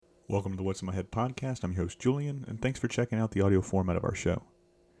Welcome to the What's in My Head podcast. I'm your host, Julian, and thanks for checking out the audio format of our show.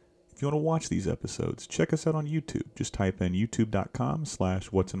 If you want to watch these episodes, check us out on YouTube. Just type in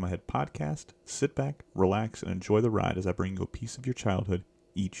youtube.com/What's in My Head podcast. Sit back, relax, and enjoy the ride as I bring you a piece of your childhood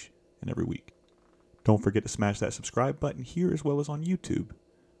each and every week. Don't forget to smash that subscribe button here as well as on YouTube.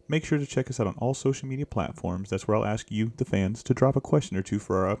 Make sure to check us out on all social media platforms. That's where I'll ask you, the fans, to drop a question or two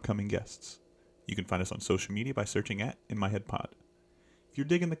for our upcoming guests. You can find us on social media by searching at In My Head Pod. If you're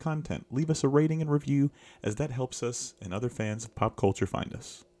digging the content, leave us a rating and review, as that helps us and other fans of pop culture find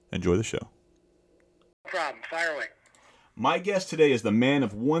us. Enjoy the show. No problem. Fire away. My guest today is the man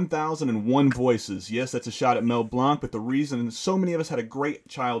of 1,001 voices. Yes, that's a shot at Mel Blanc, but the reason so many of us had a great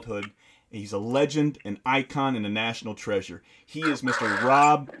childhood, he's a legend, an icon, and a national treasure. He is Mr.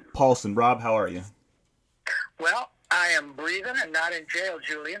 Rob Paulsen. Rob, how are you? Well, I am breathing and not in jail,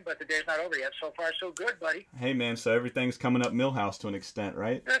 Julian, but the day's not over yet. So far, so good, buddy. Hey, man, so everything's coming up Millhouse to an extent,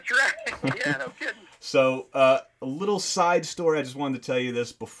 right? That's right. Yeah, no kidding. So, a little side story. I just wanted to tell you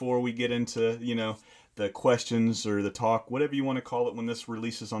this before we get into, the questions or the talk, whatever you want to call it when this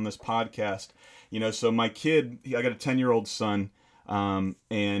releases on this podcast. So my kid, I got a 10-year-old son,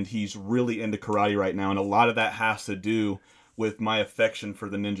 and he's really into karate right now. And a lot of that has to do with my affection for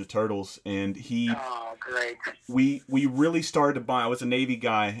the Ninja Turtles. And Oh, great. we really started to bond. I was a Navy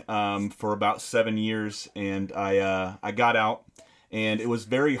guy for about 7 years, and I got out, and it was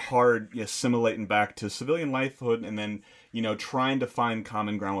very hard assimilating back to civilian lifehood, and then trying to find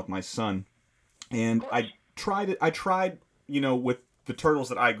common ground with my son. And I tried with the Turtles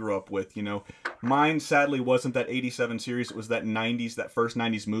that I grew up with. Mine sadly wasn't that 87 series. It was that first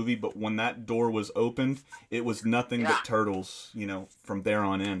 90s movie. But when that door was opened, it was nothing but Turtles, from there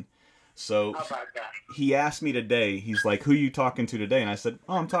on in. So How about that? he asked me today, he's like, who are you talking to today? And I said,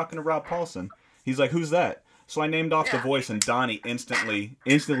 I'm talking to Rob Paulsen. He's like, who's that? So I named off the voice, and Donnie instantly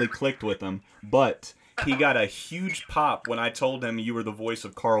clicked with him. But he got a huge pop when I told him you were the voice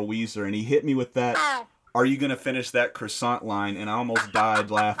of Carl Wheezer, and he hit me with that, are you going to finish that croissant line? And I almost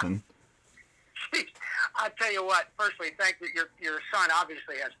died laughing. I'll tell you what. Firstly, thank you. Your son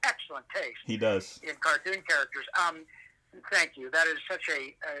obviously has excellent taste. He does. In cartoon characters. Thank you. That is such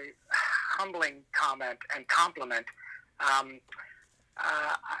a humbling comment and compliment.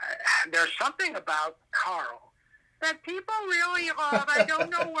 There's something about Carl that people really love. I don't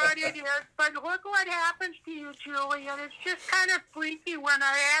know what it is, but look what happens to you, Julian. It's just kind of freaky when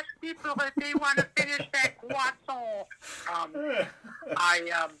I ask people if they want to finish that croissant.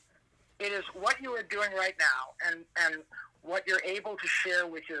 It is what you are doing right now, and what you're able to share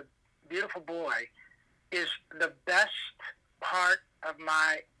with your beautiful boy is the best part of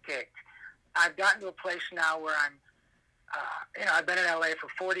my gig. I've gotten to a place now where I've been in LA for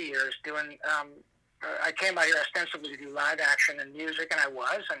 40 years doing. I came out here ostensibly to do live action and music, and I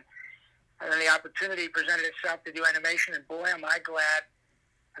was, and then the opportunity presented itself to do animation, and boy, am I glad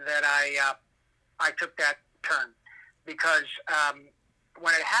that I took that turn, because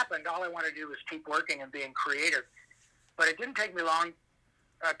when it happened, all I wanted to do was keep working and being creative. But it didn't take me long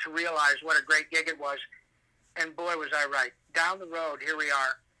to realize what a great gig it was, and boy, was I right. Down the road, here we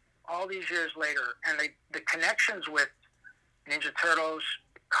are, all these years later, and the connections with Ninja Turtles,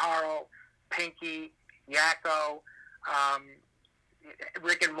 Carl, Pinky, Yakko,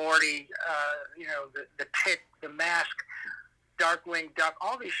 Rick and Morty, the Tick, The Mask, Darkwing Duck,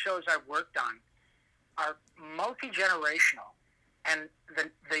 all these shows I've worked on are multi-generational. And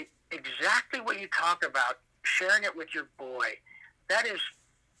the exactly what you talk about, sharing it with your boy, that is,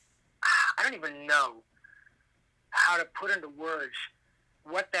 I don't even know how to put into words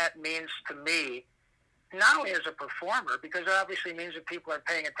what that means to me, not only as a performer, because it obviously means that people are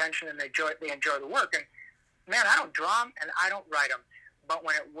paying attention and they enjoy the work. And man, I don't draw them and I don't write them, but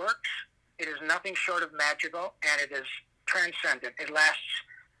when it works, it is nothing short of magical, and it is transcendent. It lasts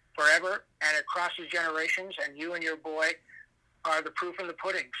forever, and it crosses generations, and you and your boy are the proof in the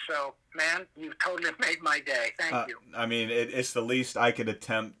pudding. So, man, you've totally made my day. Thank you. I mean, it's the least I could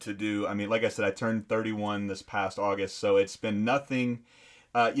attempt to do. I mean, like I said, I turned 31 this past August, so it's been nothing.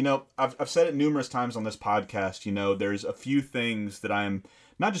 I've said it numerous times on this podcast. There's a few things that I'm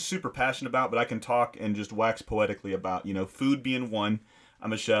not just super passionate about, but I can talk and just wax poetically about. Food being one.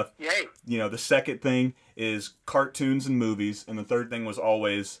 I'm a chef. Yay. The second thing is cartoons and movies, and the third thing was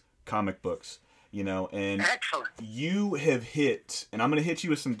always comic books. And excellent. You have hit, and I'm going to hit you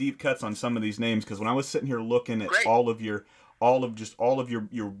with some deep cuts on some of these names, because when I was sitting here looking at Great. all of your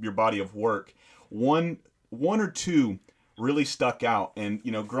body of work, one or two really stuck out. And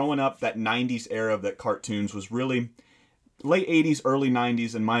growing up, that 90s era of that cartoons was really late 80s, early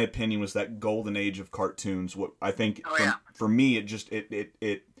 90s, in my opinion, was that golden age of cartoons. What I think for me,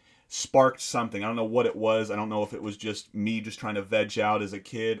 it sparked something. I don't know what it was. I don't know if it was just me just trying to veg out as a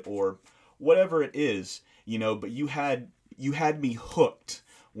kid or whatever it is, but you had me hooked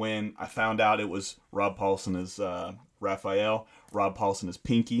when I found out it was Rob Paulsen as Raphael, Rob Paulsen as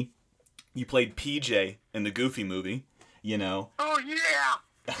Pinky. You played PJ in the Goofy movie, Oh yeah.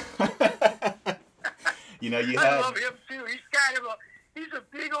 You I had love him too. He's a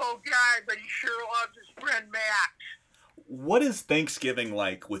big old guy, but he sure loves his friend Max. What is Thanksgiving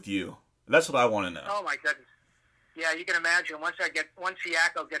like with you? That's what I want to know. Oh my goodness. Yeah, you can imagine. Once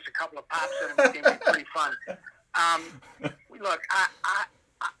Yakko gets a couple of pops in him, it's gonna be pretty fun. Look,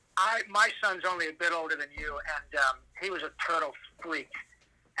 my son's only a bit older than you, and he was a turtle freak.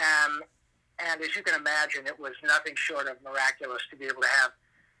 And as you can imagine, it was nothing short of miraculous to be able to have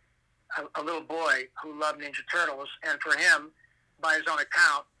a little boy who loved Ninja Turtles, and for him, by his own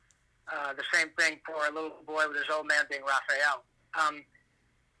account, the same thing for a little boy with his old man being Raphael.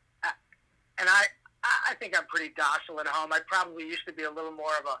 And I think I'm pretty docile at home. I probably used to be a little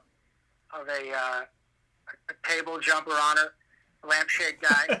more of a table jumper honor, lampshade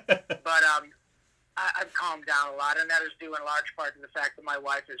guy, but I've calmed down a lot, and that is due in large part to the fact that my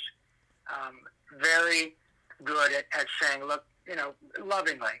wife is very good at saying, look,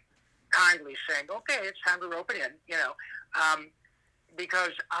 lovingly, kindly saying, okay, it's time to rope it in,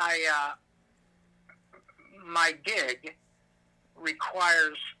 because my gig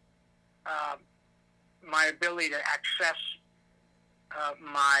requires my ability to access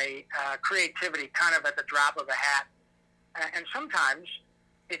my creativity kind of at the drop of a hat. And sometimes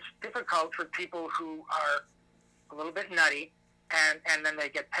it's difficult for people who are a little bit nutty, and then they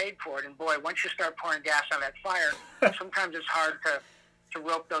get paid for it. And boy, once you start pouring gas on that fire, sometimes it's hard to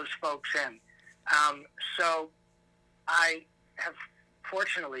rope those folks in. So I have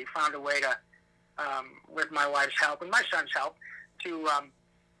fortunately found a way to, with my wife's help and my son's help, to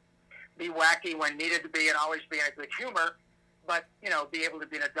be wacky when needed to be and always be in a good humor, but, be able to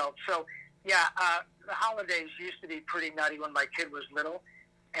be an adult. So, yeah, the holidays used to be pretty nutty when my kid was little,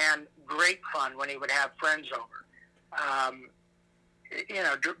 and great fun when he would have friends over.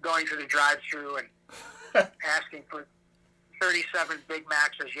 Going to the drive-thru and asking for 37 Big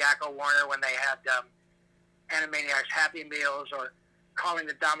Macs as Yakko Warner when they had Animaniacs Happy Meals, or calling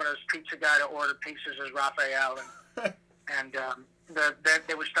the Domino's pizza guy to order pizzas as Raphael, and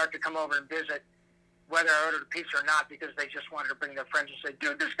they would start to come over and visit, whether I ordered a pizza or not, because they just wanted to bring their friends and say,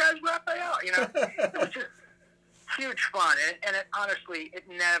 dude, this guy's Raphael. It was just huge fun, and it honestly, it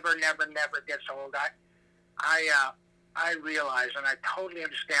never gets old. I realize, and I totally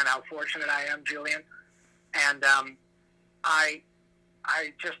understand how fortunate I am, Julian, and I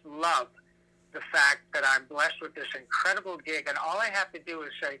just love the fact that I'm blessed with this incredible gig, and all I have to do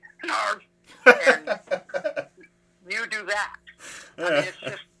is say, Narv, and you do that. I mean, it's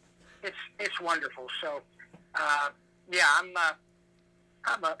just, it's wonderful. So, yeah,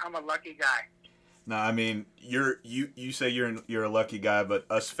 I'm a lucky guy. No, I mean, you say you're a lucky guy, but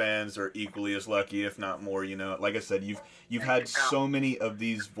us fans are equally as lucky, if not more. Like I said, you've had so many of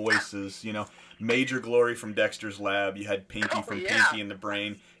these voices. Major Glory from Dexter's Lab. You had Pinky from Pinky and the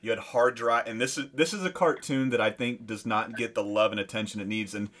Brain. You had Hard Drive, and this is a cartoon that I think does not get the love and attention it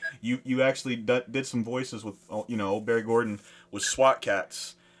needs. And you actually did some voices with old Barry Gordon with SWAT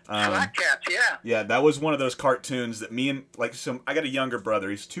Cats. SWAT Cats, yeah. Yeah, that was one of those cartoons that me and I got a younger brother.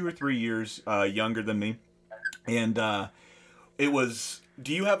 He's 2 or 3 years younger than me, and it was.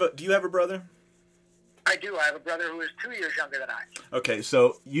 Do you have a brother? I do. I have a brother who is 2 years younger than I. Okay,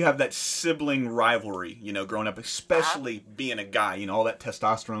 so you have that sibling rivalry, growing up, especially being a guy, all that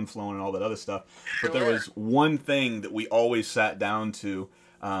testosterone flowing and all that other stuff. Sure. But there was one thing that we always sat down to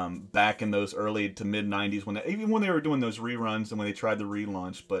back in those early to mid 90s, even when they were doing those reruns and when they tried the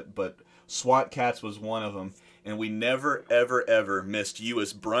relaunch. But SWAT Cats was one of them, and we never ever missed you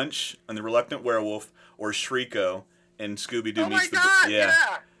as Brunch and the Reluctant Werewolf, or Shriko and Scooby Doo. Oh my God!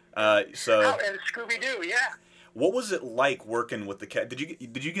 Yeah. And Scooby Doo, yeah. What was it like working with the cat? Did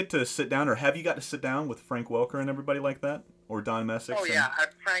you get to sit down, or have you got to sit down with Frank Welker and everybody like that, or Don Messick? Oh yeah,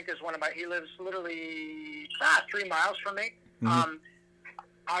 Frank is one of my. He lives literally 3 miles from me. Mm-hmm.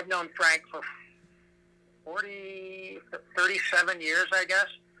 I've known Frank for 37 years, I guess.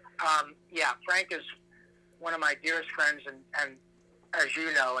 Yeah, Frank is one of my dearest friends, and as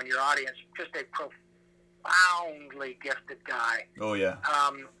you know, in your audience, just a profoundly gifted guy. Oh yeah.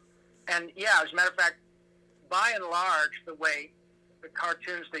 And yeah, as a matter of fact, by and large, the way the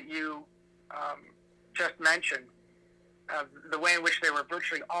cartoons that you just mentioned, the way in which they were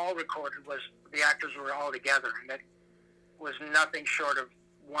virtually all recorded was the actors were all together, and it was nothing short of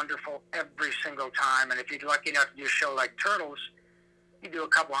wonderful every single time. And if you're lucky enough to do a show like Turtles, you do a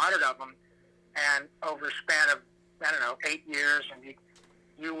couple hundred of them, and over a span of, I don't know, 8 years, and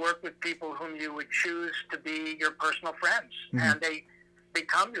you work with people whom you would choose to be your personal friends, and they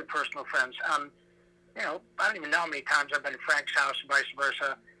become your personal friends. You know, I don't even know how many times I've been to Frank's house and vice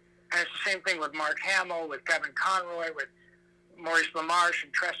versa. And it's the same thing with Mark Hamill, with Kevin Conroy, with Maurice LaMarche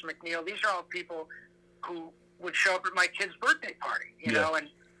and Tress MacNeille. These are all people who would show up at my kid's birthday party, you know, and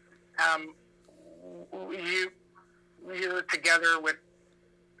you're together with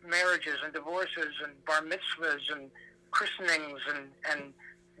marriages and divorces and bar mitzvahs and christenings and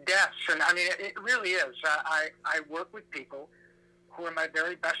deaths. And I mean, it really is. I work with people who are my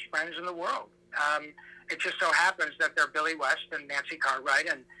very best friends in the world. It just so happens that they're Billy West and Nancy Cartwright,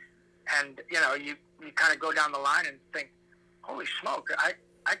 and you know, you kind of go down the line and think, holy smoke,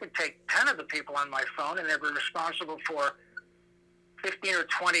 I could take 10 of the people on my phone, and they were responsible for 15 or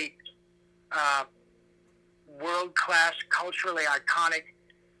 20 world-class, culturally iconic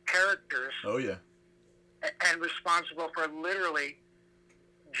characters. Oh, yeah. And responsible for literally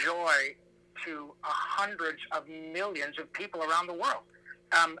joy to hundreds of millions of people around the world.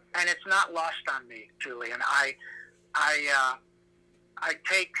 And it's not lost on me, Julie. And I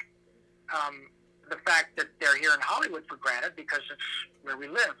take the fact that they're here in Hollywood for granted because it's where we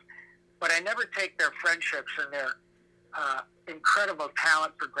live. But I never take their friendships and their incredible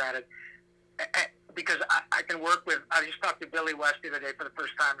talent for granted, because I can work with. I just talked to Billy West the other day for the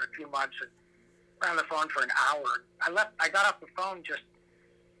first time in a few months, and we're on the phone for an hour. I got off the phone just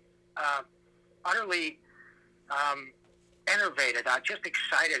utterly enervated. I just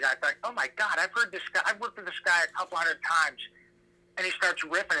excited. I thought, oh my God, I've heard this guy. I've worked with this guy a couple hundred times, and he starts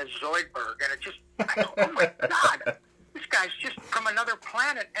riffing his Zoidberg, and it just, I go, oh my God, this guy's just from another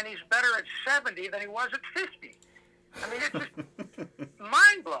planet, and he's better at 70 than he was at 50. I mean, it's just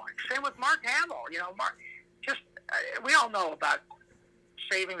mind-blowing. Same with Mark Hamill. You know, Mark, we all know about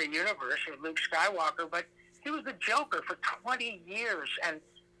saving the universe with Luke Skywalker, but he was the Joker for 20 years. And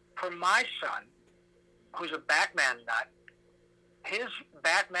for my son, who's a Batman nut, his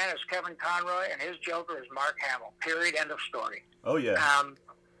Batman is Kevin Conroy, and his Joker is Mark Hamill. Period. End of story. Oh, yeah.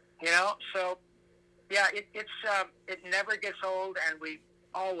 You know, so, yeah, it never gets old, and we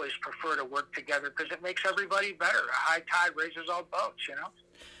always prefer to work together because it makes everybody better. A high tide raises all boats, you know?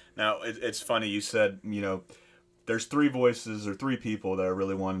 Now, it's funny, you said, you know, there's three voices or three people that I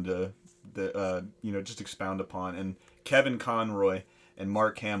really wanted to you know, just expound upon. And Kevin Conroy and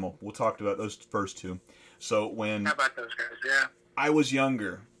Mark Hamill, we'll talk about those first two. So when How about those guys, yeah? I was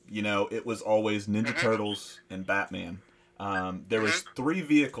younger, you know, it was always Ninja Turtles and Batman. There was three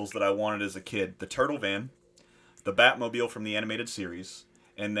vehicles that I wanted as a kid. The Turtle Van, the Batmobile from the animated series,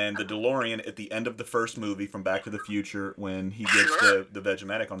 and then the DeLorean at the end of the first movie from Back to the Future when he gets the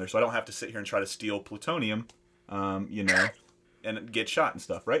Vegematic on there. So I don't have to sit here and try to steal plutonium, you know, and get shot and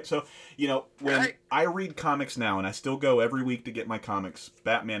stuff, right? So, you know, when I read comics now, and I still go every week to get my comics,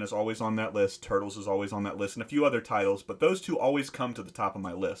 Batman is always on that list, Turtles is always on that list, and a few other titles, but those two always come to the top of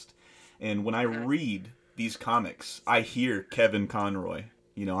my list. And when I read these comics, I hear Kevin Conroy,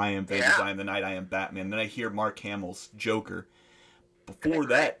 you know, I am Vegas, I am the Knight, I am Batman. And then I hear Mark Hamill's Joker. Before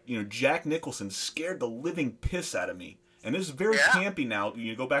that, you know, Jack Nicholson scared the living piss out of me. And this is very campy now.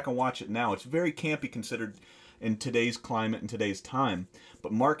 You go back and watch it now. It's very campy considered in today's climate and today's time.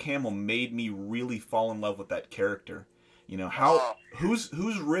 But Mark Hamill made me really fall in love with that character. You know, who's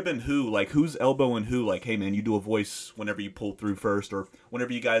ribbing who, like who's elbowing who, like, hey man, you do a voice whenever you pull through first, or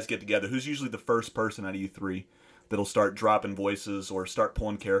whenever you guys get together, who's usually the first person out of you three that'll start dropping voices or start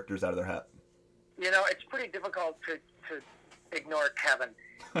pulling characters out of their hat? You know, it's pretty difficult to ignore Kevin.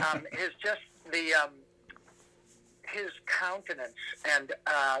 His countenance and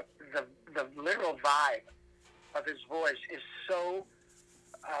the literal vibe of his voice is so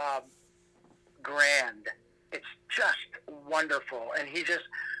grand. It's just wonderful, and he just,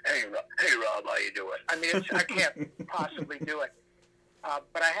 hey Rob, how you doing? I mean, I can't possibly do it.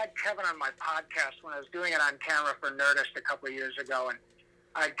 But I had Kevin on my podcast when I was doing it on camera for Nerdist a couple of years ago, and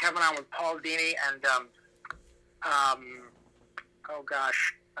I had Kevin on with Paul Dini and oh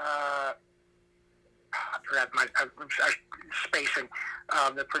gosh, I forgot I'm spacing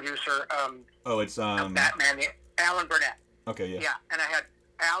the producer. It's Batman, Alan Burnett. Okay, yeah. Yeah, and I had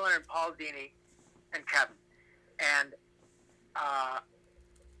Alan and Paul Dini and Kevin, and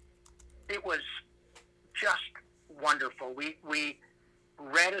it was just wonderful. We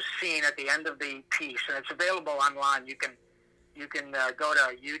read a scene at the end of the piece, and it's available online. You can go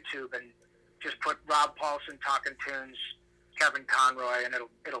to YouTube and just put Rob Paulsen talking tunes, Kevin Conroy, and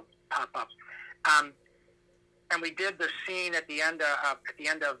it'll pop up. And we did the scene at the end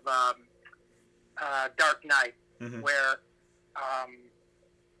of Dark Knight, where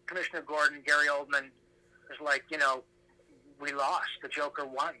Commissioner Gordon, Gary Oldman was like, we lost. The Joker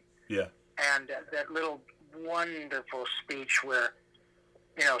won. Yeah. And that little wonderful speech where,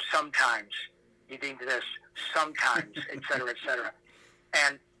 sometimes you think this, sometimes, et cetera,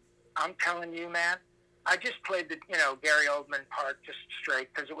 and I'm telling you, man, I just played the, Gary Oldman part just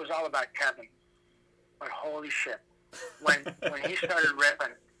straight because it was all about Kevin. But holy shit, when he started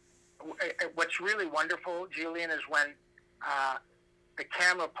ripping, what's really wonderful, Julian, is when the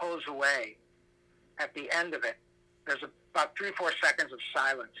camera pulls away at the end of it. There's about 3-4 seconds of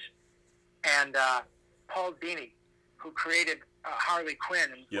silence, and Paul Dini, who created Harley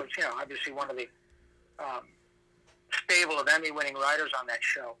Quinn, and yep. was obviously one of the stable of Emmy-winning writers on that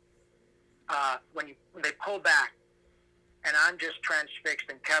show. When they pull back, and I'm just transfixed,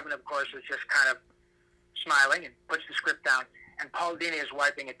 and Kevin, of course, is just kind of smiling and puts the script down, and Paul Dini is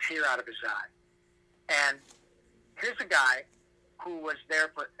wiping a tear out of his eye. And here's a guy who was there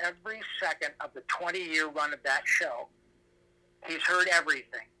for every second of the 20-year run of that show. He's heard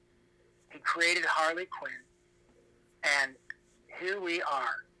everything. He created Harley Quinn, and here we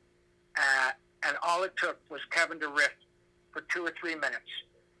are. And all it took was Kevin to riff for 2 or 3 minutes,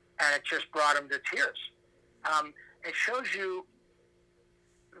 and it just brought him to tears. It shows you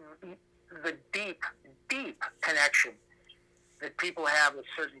the deep, deep connection that people have with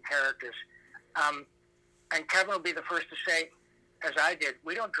certain characters. And Kevin will be the first to say, as I did,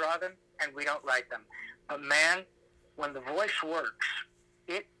 we don't draw them and we don't write them. But man, when the voice works,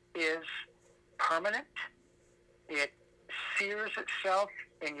 it is permanent. It sears itself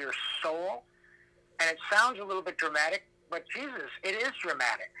in your soul. And it sounds a little bit dramatic, but Jesus, it is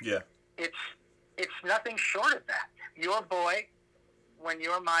dramatic. Yeah. It's nothing short of that. Your boy, when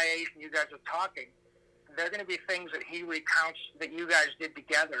you're my age and you guys are talking, there are going to be things that he recounts that you guys did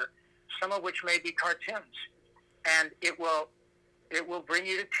together, some of which may be cartoons. And it will bring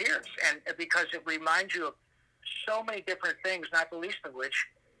you to tears. And because it reminds you of so many different things, not the least of which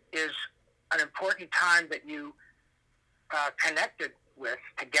is an important time that you connected with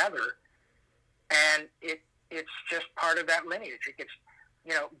together. And it's just part of that lineage. It gets,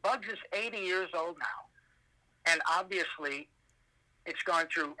 Bugs is 80 years old now. And obviously,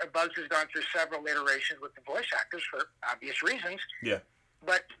 Bugs has gone through several iterations with the voice actors for obvious reasons. Yeah.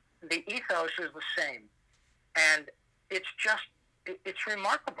 But the ethos is the same. And it's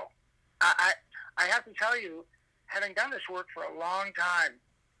remarkable. I have to tell you, having done this work for a long time,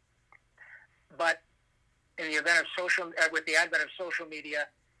 but in the event of with the advent of social media,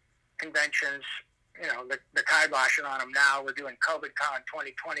 conventions, the kiboshing on them now. We're doing COVID Con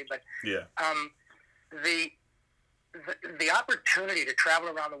 2020, but yeah. The opportunity to travel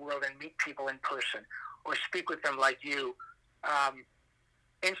around the world and meet people in person or speak with them like you,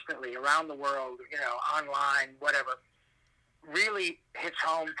 instantly around the world, online, whatever, really hits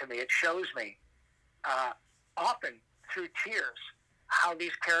home to me. It shows me, often through tears, how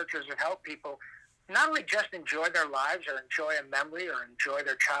these characters have helped people not only just enjoy their lives or enjoy a memory or enjoy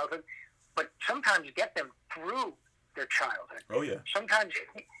their childhood, but sometimes get them through their childhood. Oh, yeah. Sometimes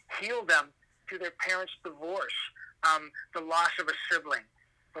heal them through their parents' divorce, the loss of a sibling,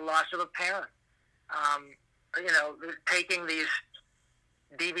 the loss of a parent. Taking these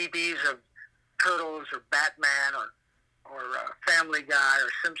DVDs of Turtles or Batman or Family Guy or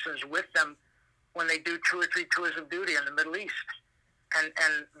Simpsons with them when they do 2 or 3 tours of duty in the Middle East. And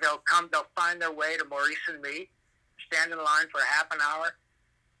they'll find their way to Maurice and me, stand in line for a half an hour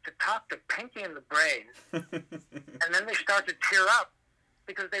to talk to Pinky and the Brain. And then they start to tear up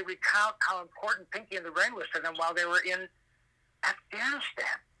because they recount how important Pinky and the Brain was to them while they were in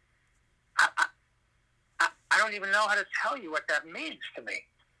Afghanistan. I don't even know how to tell you what that means to me.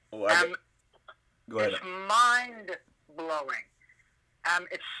 Go ahead. It's mind-blowing.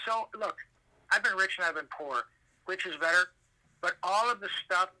 It's so... Look, I've been rich and I've been poor. Which is better? But all of the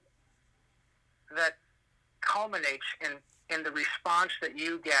stuff that culminates in the response that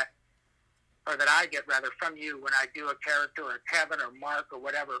you get, or that I get, rather, from you when I do a character or Kevin or Mark or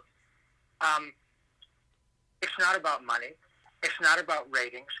whatever, it's not about money. It's not about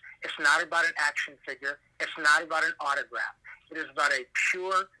ratings. It's not about an action figure. It's not about an autograph. It is about a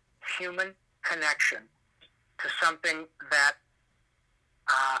pure human connection to something that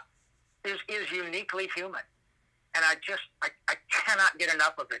is uniquely human. And I cannot get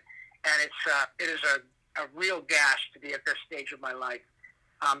enough of it. And it is a real gas to be at this stage of my life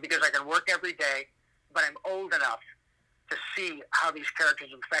because I can work every day, but I'm old enough to see how these characters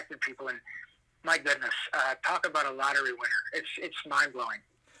have affected people. And my goodness, talk about a lottery winner. It's mind blowing.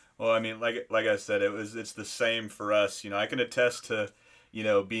 Well, I mean, like I said, it's the same for us. I can attest to,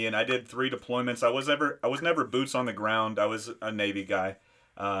 I did 3 deployments. I was never boots on the ground. I was a Navy guy.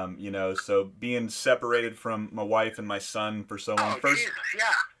 So being separated from my wife and my son for so long, Oh, Jesus,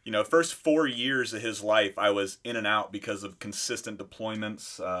 yeah. First 4 years of his life, I was in and out because of consistent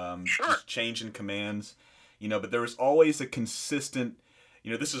deployments, Sure. just changing commands, but there was always a consistent,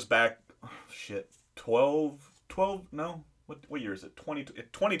 this is back, 12, no, what year is it?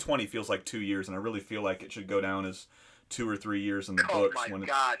 2020 feels like 2 years, and I really feel like it should go down as 2 or 3 years in the Oh, books. my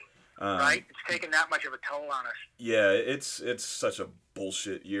God. Um, Right? It's taken that much of a toll on us. yeah, it's such a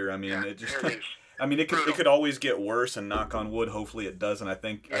bullshit year. I mean, Yeah, it just, it is. I mean, it Brutal. could always get worse, and knock on wood, hopefully it doesn't. I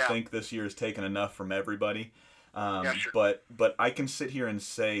Yeah. think this year has taken enough from everybody. Yeah, sure. But I can sit here and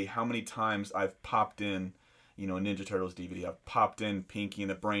say how many times I've popped in, a Ninja Turtles DVD. I've popped in Pinky and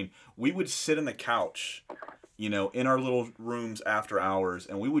the Brain. We would sit on the couch, in our little rooms after hours,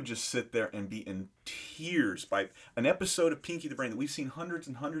 and we would just sit there and be in tears by an episode of Pinky the Brain that we've seen hundreds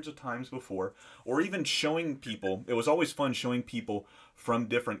and hundreds of times before, or even showing people. It was always fun showing people from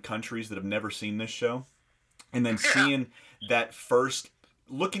different countries that have never seen this show, and then Yeah. seeing that first,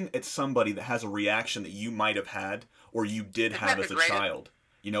 looking at somebody that has a reaction that you might have had or you did Isn't have that as the a greatest? child.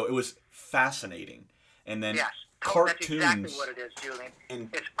 It was fascinating. And then Yes. cartoons. That's exactly what it is, Julian. And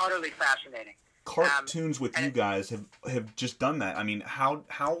It's utterly fascinating. cartoons with and you guys have just done that. I mean, how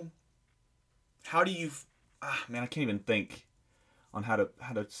do you? Man, I can't even think on how to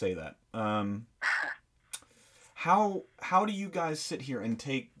say that. How do you guys sit here and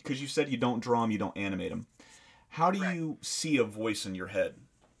take? Because you said you don't draw them, you don't animate them. How do Right. you see a voice in your head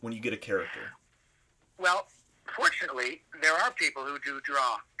when you get a character? Well, fortunately, there are people who do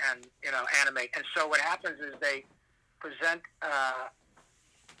draw and animate, and so what happens is they present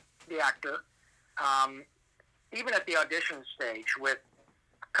the actor, even at the audition stage, with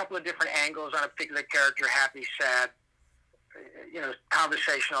a couple of different angles on a particular character: happy, sad,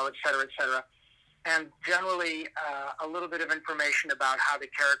 conversational, etc., and generally a little bit of information about how the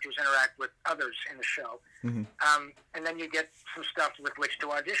characters interact with others in the show. Mm-hmm. And then you get some stuff with which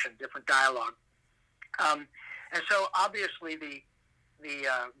to audition, different dialogue. And so obviously the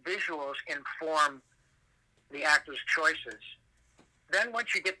visuals inform the actor's choices. Then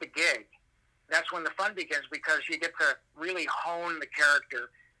once you get the gig, that's when the fun begins, because you get to really hone the character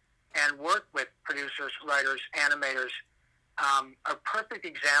and work with producers, writers, animators. A perfect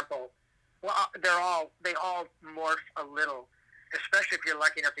example. Well, they all morph a little, especially if you're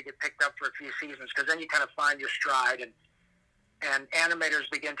lucky enough to get picked up for a few seasons, because then you kind of find your stride, and animators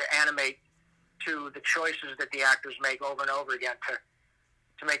begin to animate to the choices that the actors make over and over again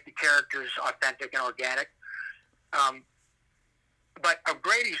to make the characters authentic and organic. But a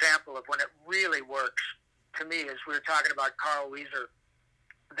great example of when it really works to me is, we were talking about Carl Wheezer.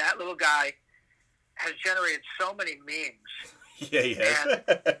 That little guy has generated so many memes. Yeah, he has.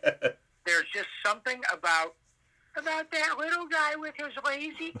 And there's just something about that little guy with his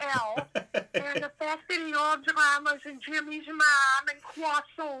lazy L, and the fact that he loves llamas and Jimmy's mom and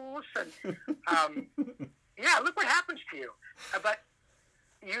croissants, and yeah, look what happens to you. But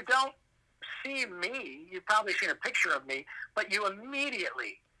you don't see me. You've probably seen a picture of me, but you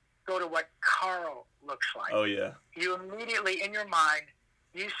immediately go to what Carl looks like. Oh yeah. You immediately, in your mind,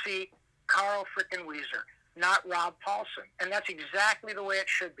 you see Carl frickin' Wheezer, not Rob Paulsen, and that's exactly the way it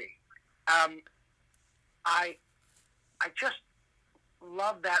should be. I just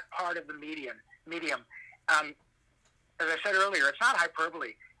love that part of the medium. As I said earlier, it's not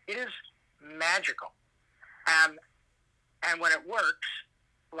hyperbole. It is magical. And when it works,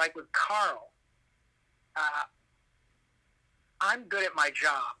 like with Carl, I'm good at my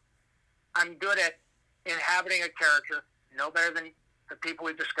job. I'm good at inhabiting a character, no better than the people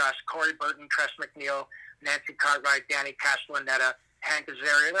we've discussed: Corey Burton, Tress McNeil, Nancy Cartwright, Danny Castellaneta, Hank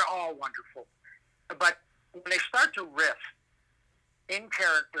Azaria. They're all wonderful. But when they start to riff in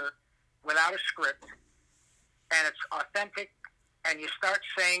character without a script, and it's authentic, and you start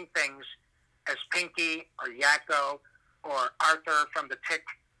saying things as Pinky or Yakko or Arthur from The Tick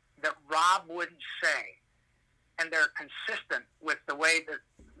that Rob wouldn't say, and they're consistent with the way that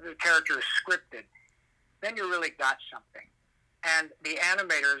the character is scripted, then you really got something. And the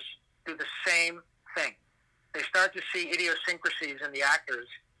animators do the same thing. They start to see idiosyncrasies in the actors,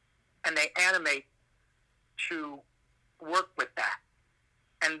 and they animate to work with that.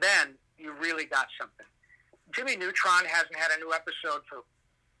 And then you really got something. Jimmy Neutron hasn't had a new episode for,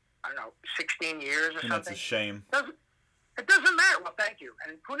 16 years or something. That's a shame. It doesn't matter. Well, thank you.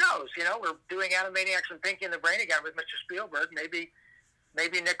 And who knows? We're doing Animaniacs and Pinky and the Brain again with Mr. Spielberg. Maybe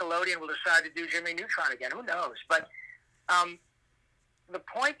Nickelodeon will decide to do Jimmy Neutron again. Who knows? But the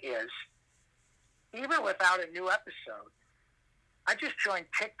point is, even without a new episode, I just joined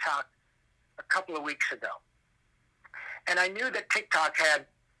TikTok a couple of weeks ago. And I knew that TikTok had,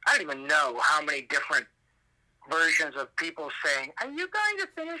 I don't even know how many different versions of people saying, "Are you going to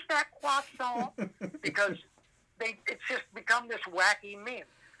finish that croissant?" Because it's just become this wacky meme.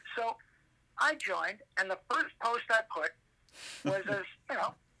 So I joined, and the first post I put was as,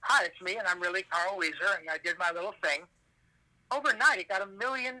 "Hi, it's me, and I'm really Carl Wheezer," and I did my little thing. Overnight, it got 1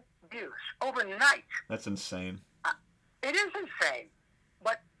 million views. Overnight. That's insane. It is insane.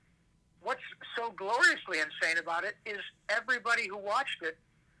 But what's so gloriously insane about it is everybody who watched it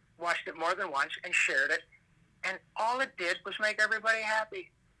more than once and shared it, and all it did was make everybody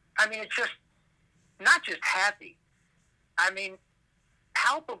happy. I mean, it's just, not just happy, I mean,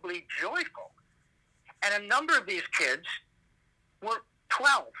 palpably joyful. And a number of these kids were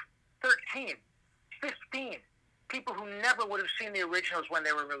 12, 13, 15, people who never would have seen the originals when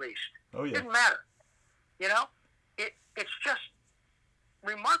they were released. Oh, yeah. Didn't matter. It's just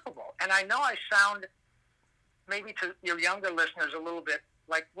remarkable. And I know I sound, maybe to your younger listeners, a little bit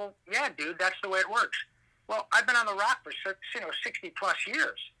like, well, yeah, dude, that's the way it works. Well, I've been on the rock for 60-plus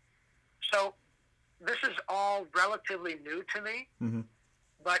years. So this is all relatively new to me. Mm-hmm.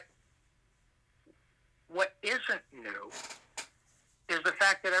 But what isn't new is the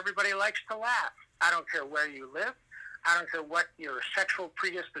fact that everybody likes to laugh. I don't care where you live. I don't care what your sexual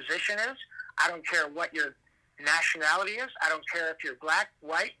predisposition is. I don't care what your nationality is. I don't care if you're black,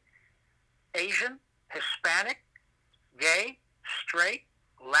 white, Asian, Hispanic, gay, straight,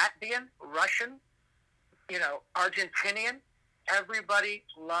 Latvian, Russian, Argentinian. Everybody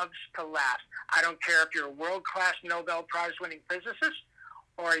loves to laugh. I don't care if you're a world-class Nobel Prize-winning physicist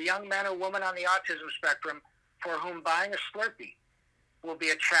or a young man or woman on the autism spectrum for whom buying a Slurpee will be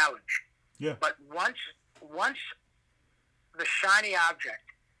a challenge. Yeah. But once the shiny object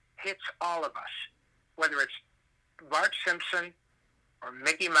hits all of us, whether it's Bart Simpson or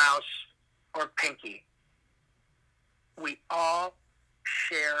Mickey Mouse or Pinky, we all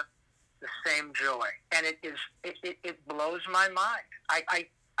share the same joy. And it blows my mind. I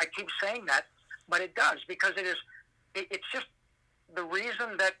keep saying that, but it does, because it's just the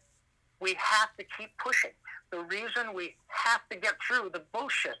reason that we have to keep pushing, the reason we have to get through the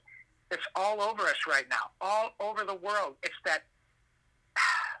bullshit that's all over us right now, all over the world. It's that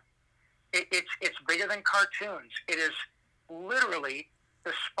it's bigger than cartoons. It is literally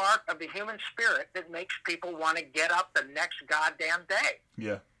the spark of the human spirit that makes people want to get up the next goddamn day.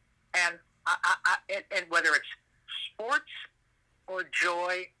 Yeah. And and whether it's sports or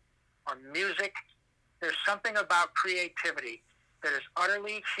joy or music, there's something about creativity that is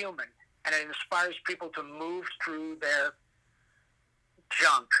utterly human, and it inspires people to move through their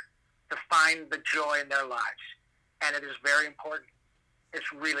junk to find the joy in their lives. And it is very important.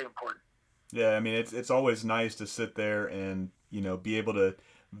 It's really important. Yeah, I mean, it's always nice to sit there and, be able to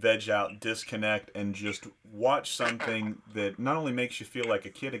veg out, disconnect, and just watch something that not only makes you feel like a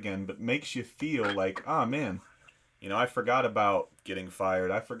kid again, but makes you feel like, man, I forgot about getting fired.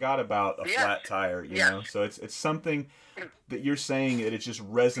 I forgot about a flat tire, you know? So it's something that you're saying that it just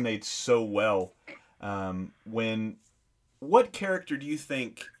resonates so well. What character do you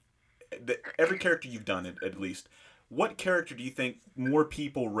think, every character you've done at least, what character do you think more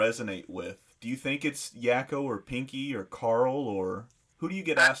people resonate with? Do you think it's Yakko or Pinky or Carl, or who do you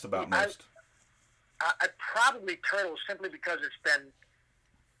get asked about most? I probably Turtles, simply because it's been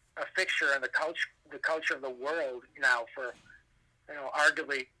a fixture in the culture of the world now for,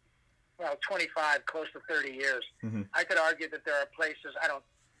 arguably, 25, close to 30 years. Mm-hmm. I could argue that there are places, I don't,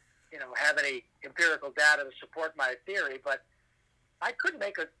 have any empirical data to support my theory, but I could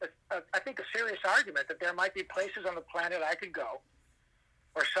make I think a serious argument that there might be places on the planet I could go,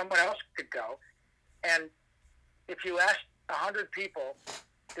 or someone else could go, and if you asked 100 people,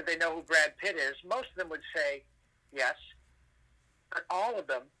 did they know who Brad Pitt is, most of them would say yes, but all of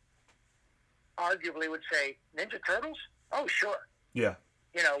them arguably would say, Ninja Turtles? Oh, sure. Yeah.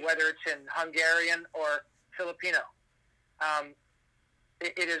 Whether it's in Hungarian or Filipino.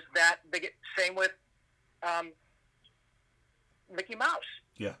 It is that big. Same with Mickey Mouse.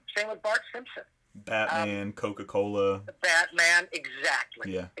 Yeah. Same with Bart Simpson. Batman, Coca-Cola. Batman,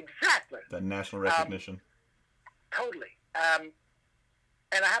 exactly. Yeah. Exactly. That national recognition. Totally. And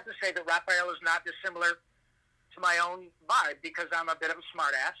I have to say that Raphael is not dissimilar to my own vibe, because I'm a bit of a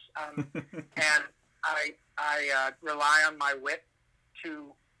smartass, and I rely on my wit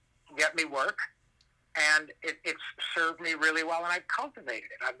to get me work, and it's served me really well, and I've cultivated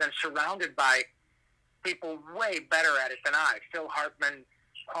it. I've been surrounded by people way better at it than I. Phil Hartman,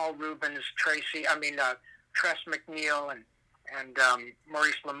 Paul Rubens, Tress McNeil, and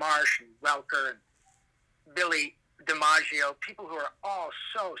Maurice LaMarche, and Welker, and Billy DiMaggio, people who are all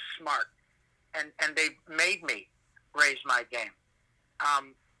so smart, and they've made me raised my game.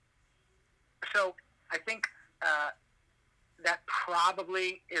 So I think that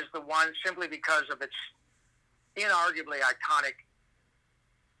probably is the one, simply because of its inarguably iconic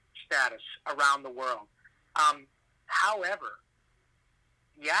status around the world. However,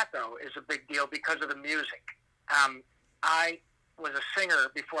 Yakko is a big deal because of the music. I was a singer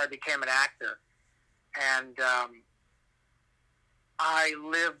before I became an actor, and I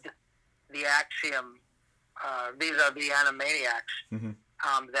lived the axiom vis-a-vis Animaniacs,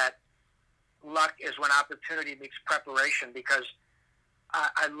 that luck is when opportunity meets preparation, because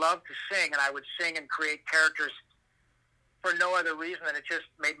I love to sing, and I would sing and create characters for no other reason than it just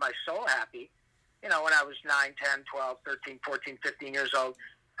made my soul happy. You know, when I was 9, 10, 12, 13, 14, 15 years old,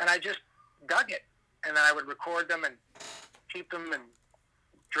 and I just dug it. And then I would record them and keep them and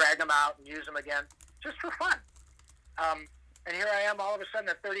drag them out and use them again, just for fun. And here I am all of a sudden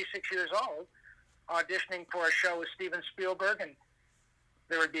at 36 years old, auditioning for a show with Steven Spielberg, and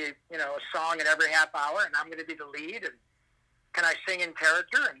there would be, you know, a song in every half hour, and I'm going to be the lead, and can I sing in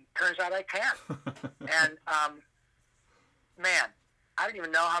character? And turns out I can. And, man, I don't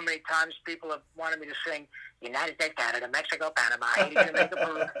even know how many times people have wanted me to sing United States, Canada, Mexico, Panama, Haiti, Jamaica,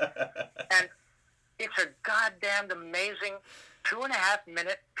 Peru. And it's a goddamned amazing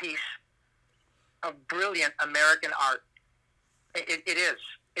 2.5-minute piece of brilliant American art. It is.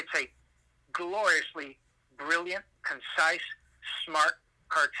 It's a gloriously brilliant, concise, smart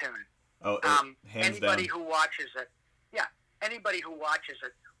cartoon. Oh, hands anybody down. who watches it, anybody who watches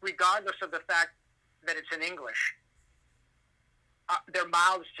it, regardless of the fact that it's in English, their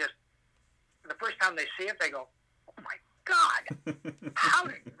mouths just, the first time they see it, they go, "Oh my God, how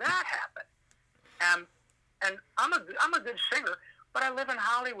did that happen?" And I'm a good singer, but I live in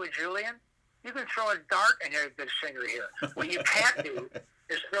Hollywood, Julian. You can throw a dart and you're a good singer here. What you can't do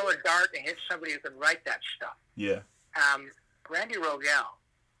is throw a dart and hit somebody who can write that stuff. Yeah. Randy Rogel,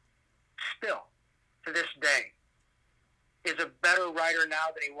 still to this day, is a better writer now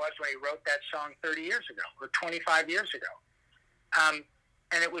than he was when he wrote that song 30 years ago or 25 years ago.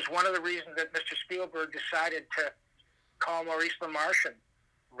 And it was one of the reasons that Mr. Spielberg decided to call Maurice LaMarche and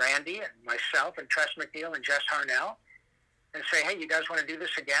Randy and myself and Tress MacNeille and Jess Harnell and say, "Hey, you guys want to do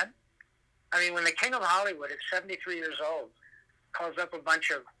this again?" I mean, when the king of Hollywood at 73 years old calls up a bunch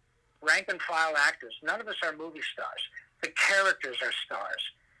of rank-and-file actors, none of us are movie stars. The characters are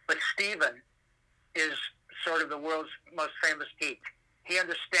stars. But Steven is sort of the world's most famous geek. He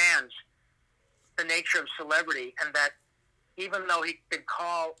understands the nature of celebrity, and that even though he could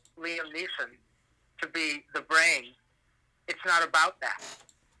call Liam Neeson to be the brain, it's not about that.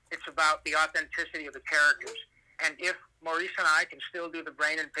 It's about the authenticity of the characters. And if Maurice and I can still do the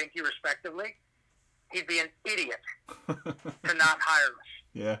brain and Pinky respectively, he'd be an idiot to not hire us.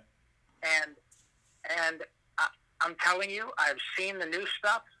 Yeah. And I'm telling you, I've seen the new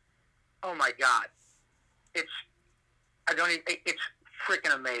stuff. Oh my God, it's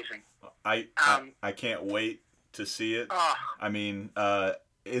freaking amazing. I can't wait to see it. Oh, I mean,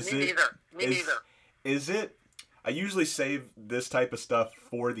 me neither. Is it? I usually save this type of stuff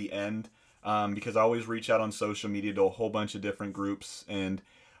for the end, because I always reach out on social media to a whole bunch of different groups, and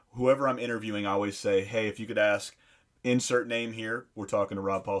whoever I'm interviewing, I always say, "Hey, if you could ask insert name here." We're talking to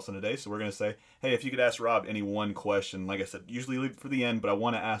Rob Paulsen today, so we're going to say, "Hey, if you could ask Rob any one question," like I said, usually leave it for the end, but I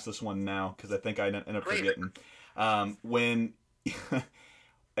want to ask this one now because I think I end up forgetting. When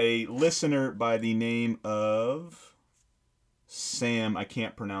a listener by the name of Sam, I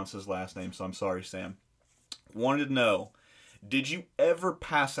can't pronounce his last name, so I'm sorry, Sam, wanted to know, did you ever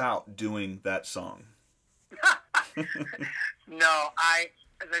pass out doing that song? No,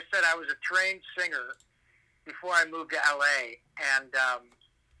 as I said, I was a trained singer before I moved to LA, and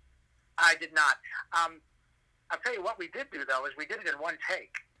I did not. I'll tell you what we did do, though, is we did it in one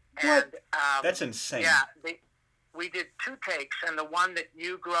take. What? And, That's insane. Yeah, we did 2 takes, and the one that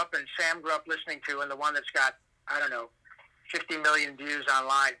you grew up and Sam grew up listening to, and the one that's got, I don't know, 50 million views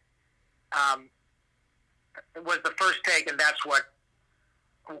online, it was the first take, and that's what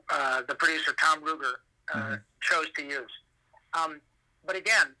the producer, Tom Ruger, chose to use. But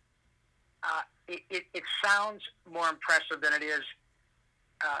again, it sounds more impressive than it is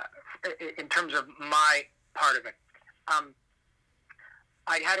in terms of my part of it.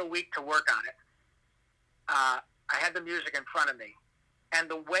 I had a week to work on it. I had the music in front of me. And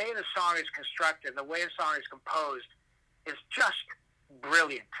the way the song is constructed, the way the song is composed, is just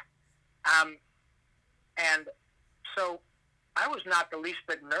brilliant. And so I was not the least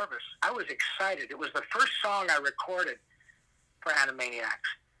bit nervous. I was excited. It was the first song I recorded for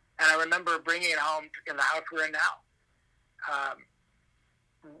Animaniacs. And I remember bringing it home in the house we're in now,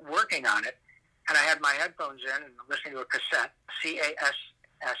 working on it. and I had my headphones in and I'm listening to a cassette, Cassette.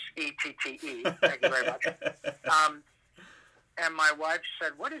 Thank you very much. And my wife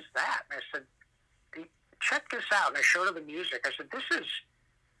said, "What is that?" And I said, "Check this out." And I showed her the music. I said, "This is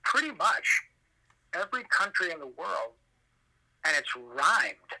pretty much every country in the world, and it's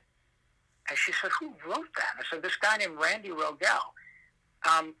rhymed." And she said, "Who wrote that?" And I said, "This guy named Randy Rogel."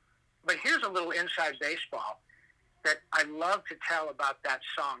 But here's a little inside baseball that I love to tell about that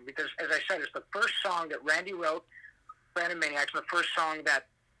song because, as I said, it's the first song that Randy wrote for Animaniacs, and the first song that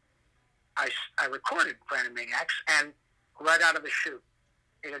I recorded for Animaniacs, and right out of the chute,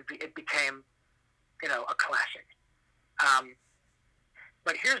 it became, a classic.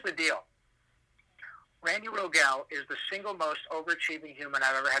 But here's the deal. Randy Rogel is the single most overachieving human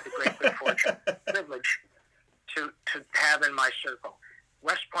I've ever had the great good fortune, privilege to have in my circle.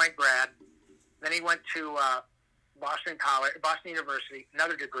 West Point grad, then he went to Boston University,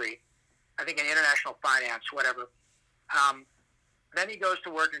 another degree, I think in international finance, whatever. Then he goes to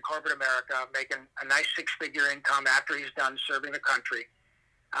work in corporate America, making a nice six-figure income after he's done serving the country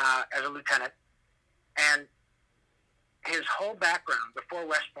as a lieutenant. And his whole background before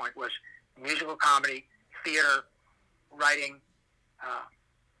West Point was musical comedy, theater, writing,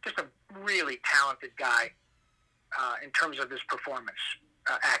 just a really talented guy in terms of his performance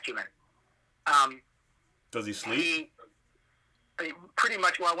acumen. Does he sleep? He pretty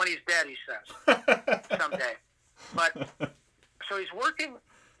much, well, when he's dead, he says, someday. But so he's working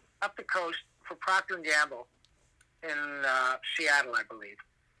up the coast for Procter & Gamble in Seattle, I believe.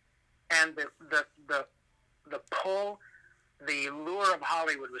 And the pull, the lure of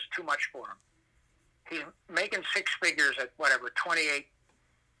Hollywood was too much for him. He's making six figures at, 28,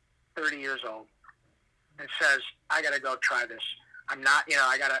 30 years old, and says, "I got to go try this. I'm not,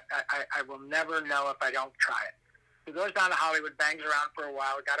 I will never know if I don't try it." He goes down to Hollywood, bangs around for a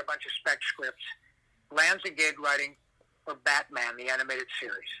while, got a bunch of spec scripts, lands a gig writing for Batman, the animated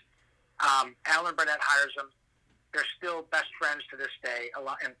series. Alan Burnett hires him. They're still best friends to this day,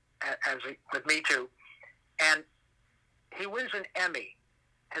 with me too. And he wins an Emmy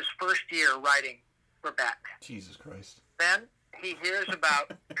his first year writing for Batman. Jesus Christ. Then he hears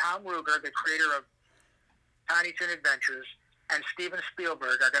about Tom Ruegger, the creator of Tiny Toon Adventures, and Steven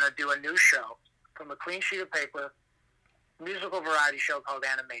Spielberg are going to do a new show from a clean sheet of paper, musical variety show called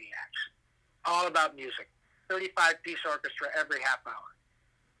Animaniacs, all about music. 35-piece orchestra every half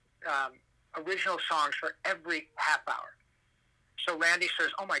hour. Original songs for every half hour. So Randy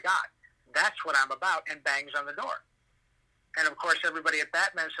says, "Oh my God, that's what I'm about," and bangs on the door. And of course, everybody at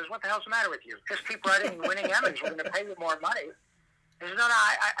Batman says, "What the hell's the matter with you? Just keep writing and winning Emmys. We're going to pay you more money." He says, "No,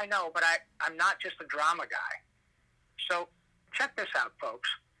 I know, but I'm not just a drama guy." So check this out, folks.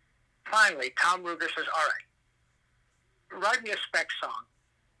 Finally, Tom Ruegger says, "All right, write me a spec song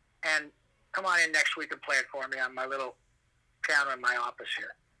and come on in next week and play it for me on my little piano in my office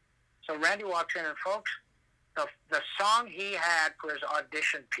here." So Randy walks in, and folks, the song he had for his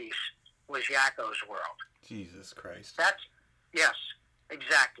audition piece was Yakko's World. Jesus Christ. Yes,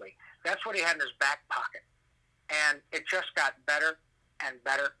 exactly. That's what he had in his back pocket. And it just got better and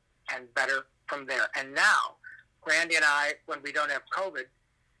better and better from there. And now, Randy and I, when we don't have COVID,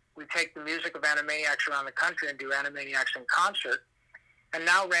 we take the music of Animaniacs around the country and do Animaniacs in concert. And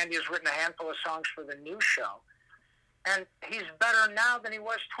now Randy has written a handful of songs for the new show. And he's better now than he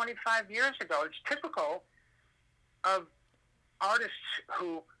was 25 years ago. It's typical of artists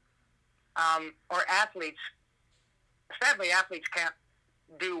who, or athletes. Sadly, athletes can't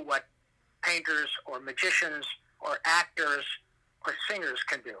do what painters or magicians or actors or singers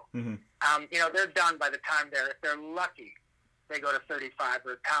can do. Mm-hmm. They're done by the time if they're lucky, they go to 35,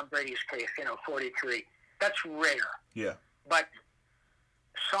 or Tom Brady's case, 43. That's rare. Yeah. But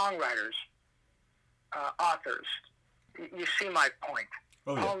songwriters, authors, you see my point.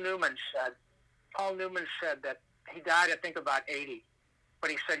 Oh, yeah. Paul Newman said that he died, I think, about 80. But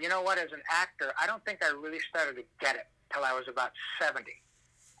he said, "You know what, as an actor, I don't think I really started to get it till I was about 70.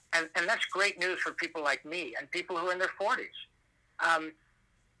 And that's great news for people like me and people who are in their 40s.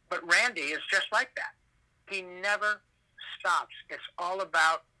 But Randy is just like that. He never stops. It's all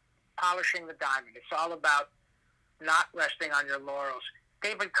about polishing the diamond. It's all about not resting on your laurels.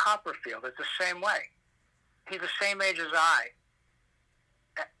 David Copperfield is the same way. He's the same age as I.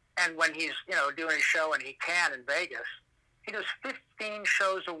 And when he's, doing a show, and he can in Vegas, he does 15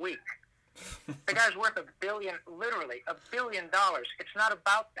 shows a week. The guy's worth literally $1 billion. It's not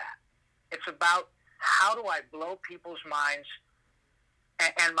about that. It's about, how do I blow people's minds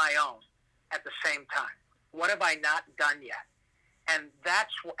and my own at the same time? What have I not done yet? And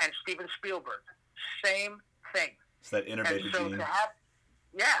Steven Spielberg, same thing. It's that inner baby gene.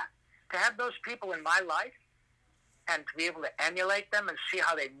 to have those people in my life and to be able to emulate them and see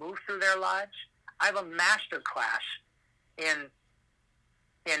how they move through their lives. I have a master class in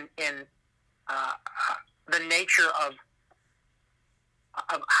the nature of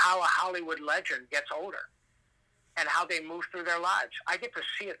how a Hollywood legend gets older and how they move through their lives. I get to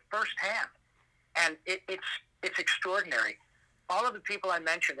see it firsthand, and it's extraordinary. All of the people I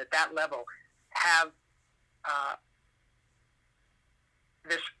mentioned at that level have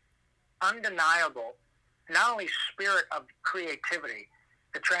this undeniable, not only spirit of creativity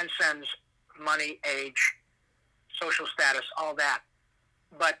that transcends money, age, social status, all that,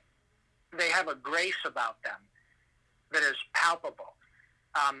 but they have a grace about them that is palpable.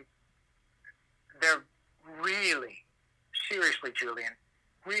 They're really, seriously, Julian,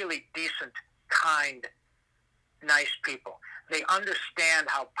 really decent, kind, nice people. They understand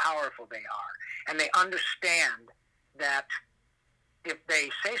how powerful they are, and they understand that if they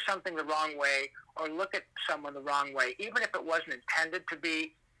say something the wrong way or look at someone the wrong way, even if it wasn't intended to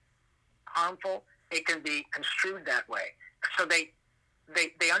be harmful, it can be construed that way. So they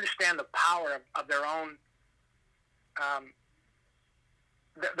understand the power of their own,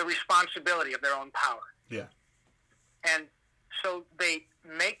 the responsibility of their own power. Yeah. And so they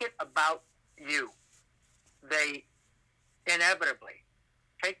make it about you. They inevitably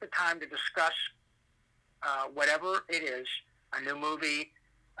take the time to discuss whatever it is, a new movie,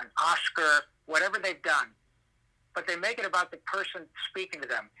 an Oscar, whatever they've done, but they make it about the person speaking to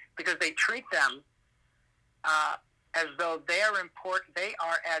them because they treat them as though they are important. They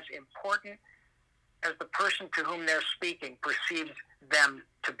are as important as the person to whom they're speaking perceives them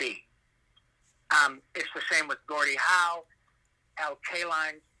to be. It's the same with Gordie Howe, Al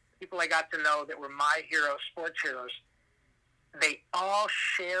Kaline, people I got to know that were my heroes, sports heroes. They all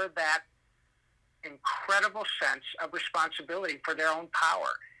share that incredible sense of responsibility for their own power.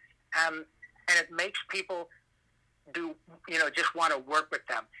 And it makes people just want to work with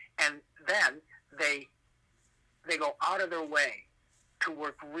them. And then they go out of their way to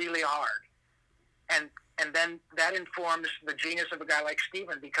work really hard. And then that informs the genius of a guy like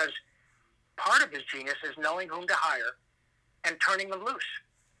Steven, because part of his genius is knowing whom to hire and turning them loose.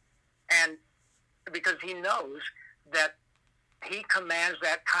 And because he knows that he commands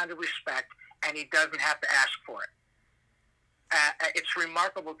that kind of respect and he doesn't have to ask for it. It's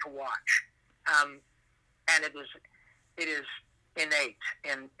remarkable to watch. And it is innate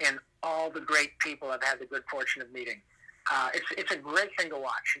in all the great people I've had the good fortune of meeting. It's a great thing to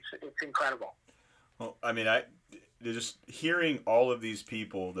watch. It's incredible. Well, I mean, just hearing all of these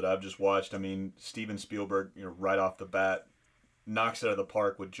people that I've just watched. I mean, Steven Spielberg, right off the bat, knocks it out of the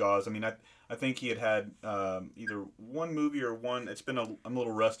park with Jaws. I mean, I think he had either one movie or one. It's been I'm a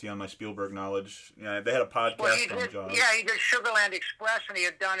little rusty on my Spielberg knowledge. Yeah, they had a podcast on Jaws. Yeah, he did Sugarland Express, and he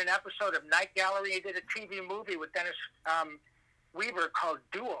had done an episode of Night Gallery. He did a TV movie with Dennis Weaver called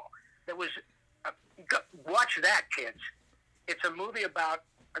Duel. That was watch that, kids. It's a movie about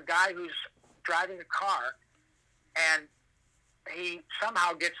a guy who's driving a car, and he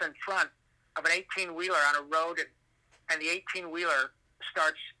somehow gets in front of an 18-wheeler on a road, and the 18-wheeler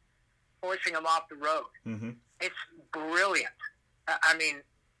starts forcing him off the road. Mm-hmm. It's brilliant. I mean,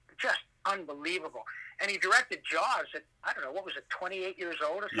 just unbelievable. And he directed Jaws at, I don't know, what was it, 28 years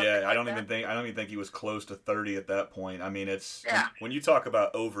old or something? Yeah, I don't even think he was close to 30 at that point. I mean, when you talk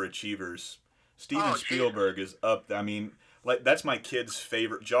about overachievers, Steven Spielberg is up there. I mean, like, that's my kid's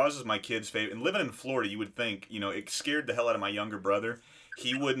favorite. Jaws is my kid's favorite. And living in Florida, you would think, it scared the hell out of my younger brother.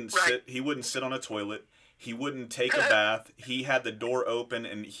 He wouldn't sit on a toilet. He wouldn't take a bath. He had the door open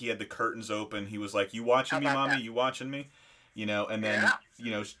and he had the curtains open. He was like, "You watching me, Mommy? You watching me?" And then,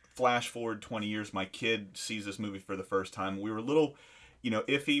 flash forward 20 years, my kid sees this movie for the first time. We were a little,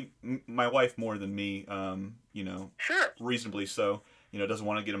 iffy. My wife more than me, Sure. reasonably so. Doesn't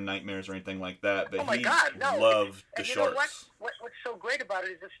want to get him nightmares or anything like that. But he loved the sharks. What's so great about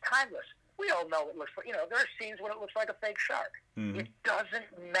it is it's timeless. We all know it looks like, there are scenes when it looks like a fake shark. Mm-hmm. It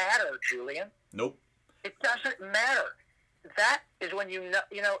doesn't matter, Julian. Nope. It doesn't matter. That is when his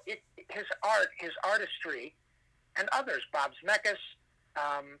art, his artistry, and others, Bob Zemeckis,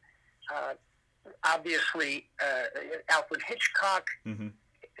 obviously Alfred Hitchcock, mm-hmm.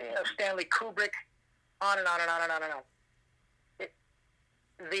 Stanley Kubrick, on and on and on and on and on.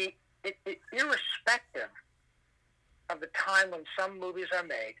 Irrespective of the time when some movies are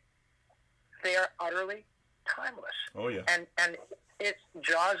made, they are utterly timeless. Oh yeah. And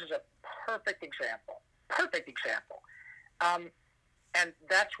Jaws is a perfect example. Perfect example. And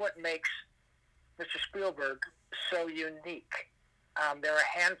that's what makes Mr. Spielberg so unique. There are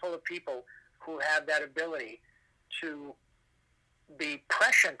a handful of people who have that ability to be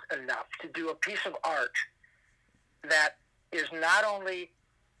prescient enough to do a piece of art that is not only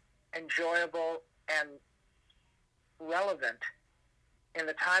enjoyable and relevant in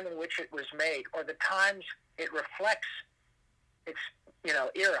the time in which it was made or the times it reflects its,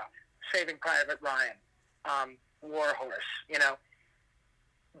 era, Saving Private Ryan, War Horse,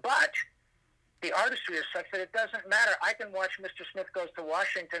 but the artistry is such that it doesn't matter. I can watch Mr. Smith Goes to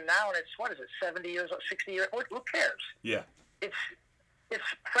Washington now, and it's 70 years old, 60 years old. Who cares? Yeah. It's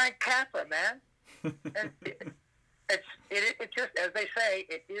Frank Capra, man. And it just, as they say,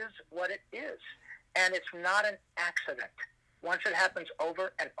 it is what it is. And it's not an accident. Once it happens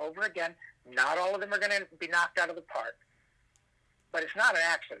over and over again, not all of them are going to be knocked out of the park. But it's not an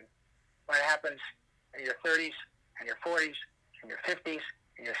accident when it happens in your 30s, and your 40s, and your 50s,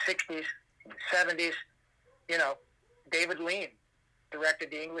 and your 60s, and your 70s. David Lean directed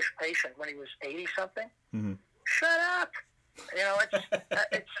The English Patient when he was 80-something. Mm-hmm. Shut up!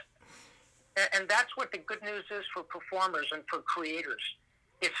 It's and that's what the good news is for performers and for creators.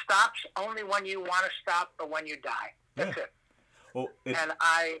 It stops only when you want to stop or when you die. That's it. Well, and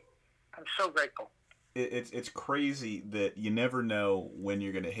I'm so grateful. It's crazy that you never know when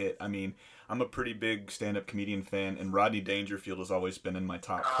you're going to hit. I mean, I'm a pretty big stand-up comedian fan, and Rodney Dangerfield has always been in my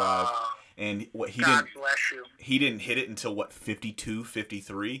top 5. And God bless you. He didn't hit it until 52,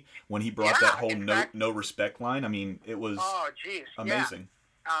 53 when he brought that whole no respect line. I mean, it was amazing.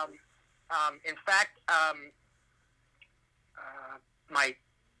 Yeah. In fact, my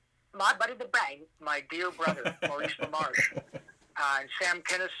buddy the Bang, my dear brother Maurice LaMarche, and Sam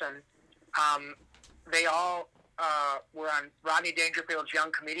Kinison, they all were on Rodney Dangerfield's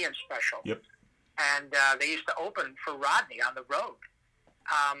Young Comedian special. Yep. And they used to open for Rodney on the road.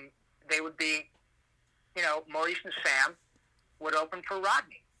 They would be, Maurice and Sam would open for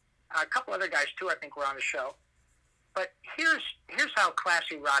Rodney. A couple other guys, too, I think, were on the show. But here's how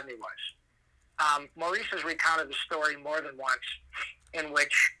classy Rodney was. Maurice has recounted the story more than once in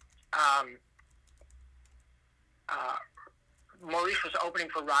which Maurice was opening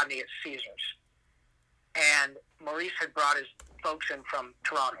for Rodney at Caesars. And Maurice had brought his folks in from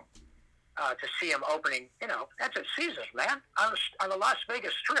Toronto to see him opening. That's at Caesars, man, on the Las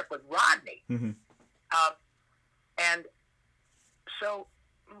Vegas Strip with Rodney. Mm-hmm. And so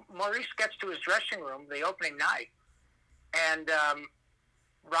Maurice gets to his dressing room the opening night, and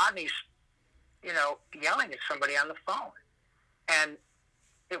Rodney's, yelling at somebody on the phone. And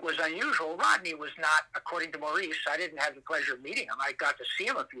it was unusual. Rodney was not, according to Maurice, I didn't have the pleasure of meeting him. I got to see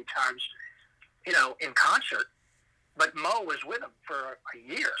him a few times, in concert. But Mo was with him for a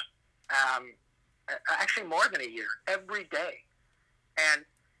year. Actually more than a year, every day. And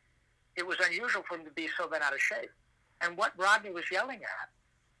it was unusual for him to be so bent out of shape. And what Rodney was yelling at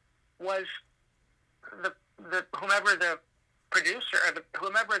was whomever the producer or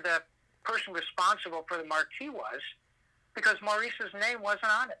whomever the person responsible for the marquee was, because Maurice's name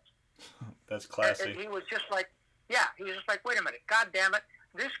wasn't on it. That's classy. He was just like, wait a minute, God damn it.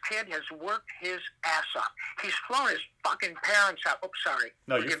 This kid has worked his ass off. He's flown his fucking parents out. Oops, sorry.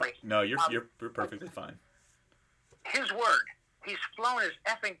 No, you're fine. No, you're perfectly fine. His word. He's flown his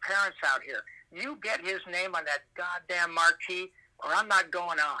effing parents out here. You get his name on that goddamn marquee, or I'm not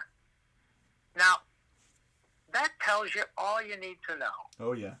going on. Now, that tells you all you need to know.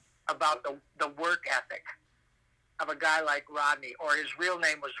 Oh, yeah. About the work ethic of a guy like Rodney, or his real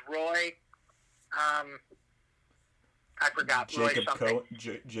name was Roy. I forgot. Jacob Roy something.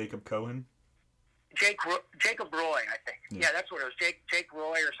 Jacob Cohen. Jacob Roy, I think. Yeah, that's what it was. Jake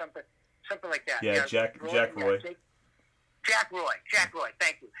Roy or something like that. Yeah, Jack Roy. Jack Roy.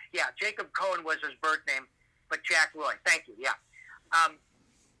 Thank you. Yeah, Jacob Cohen was his birth name, but Jack Roy. Thank you. Yeah.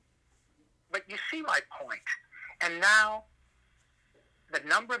 But you see my point. And now, the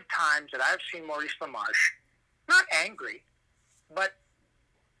number of times that I've seen Maurice LaMarche, not angry, but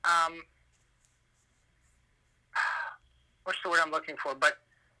what's the word I'm looking for? But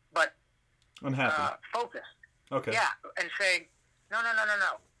unhappy. Focused. Okay. Yeah, and saying, no.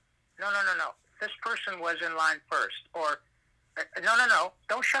 This person was in line first. Or, no,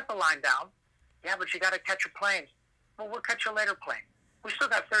 don't shut the line down. Yeah, but you got to catch a plane. Well, we'll catch a later plane. We still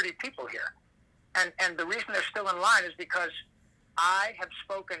got 30 people here. And the reason they're still in line is because I have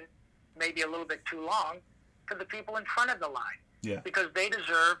spoken maybe a little bit too long to the people in front of the line. Yeah. Because they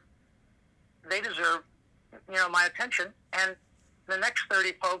deserve, my attention, and the next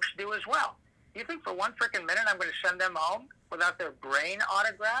 30 folks do as well. You think for one freaking minute I'm going to send them home without their brain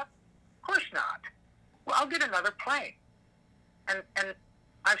autograph? Of course not. Well, I'll get another plane. And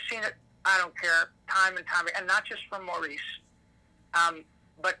I've seen it, I don't care, time and time, and not just from Maurice,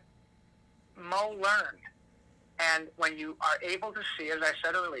 but Mo learned. And when you are able to see, as I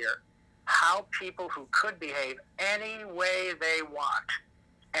said earlier, how people who could behave any way they want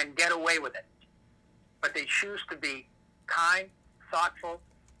and get away with it, but they choose to be kind, thoughtful,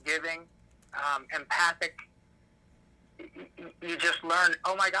 giving, empathic, you just learn,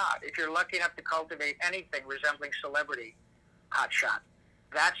 oh my God, if you're lucky enough to cultivate anything resembling celebrity hotshot,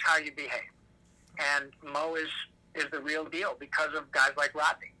 that's how you behave. And Mo is the real deal because of guys like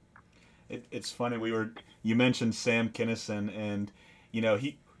Rodney. It's funny, you mentioned Sam Kinison, and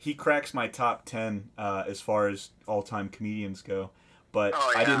he cracks my top 10 as far as all-time comedians go. But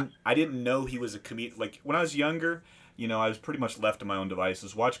I didn't know he was a comedian. Like when I was younger, I was pretty much left to my own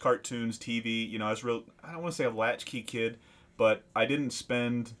devices. Watch cartoons, TV. I was I don't want to say a latchkey kid, but I didn't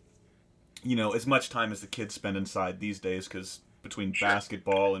spend as much time as the kids spend inside these days, because between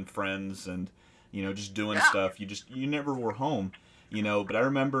basketball and friends and just doing stuff, you never were home. But I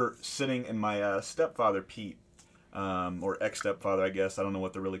remember sitting in my stepfather Pete, or ex-stepfather, I guess. I don't know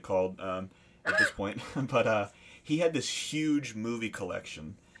what they're really called at this point. But he had this huge movie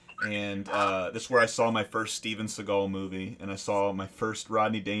collection. And this is where I saw my first Steven Seagal movie, and I saw my first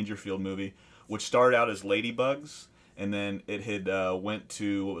Rodney Dangerfield movie, which started out as Ladybugs, and then it had went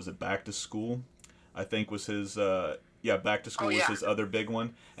to, what was it, Back to School, I think was his... Back to School was his other big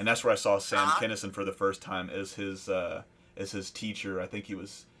one. And that's where I saw Sam Kinison for the first time as his teacher. I think he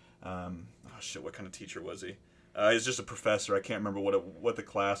was... what kind of teacher was he? He was just a professor. I can't remember what the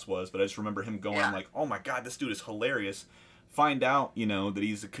class was, but I just remember him going like, oh my God, this dude is hilarious. Find out, that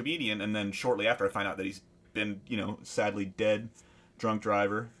he's a comedian, and then shortly after I find out that he's been, sadly dead, drunk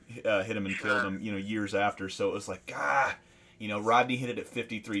driver, hit him and killed him, years after. So it was like, Rodney hit it at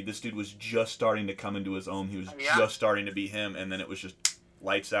 53. This dude was just starting to come into his own. He was just starting to be him, and then it was just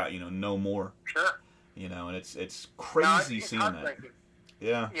lights out, no more. Sure. And it's crazy seeing that.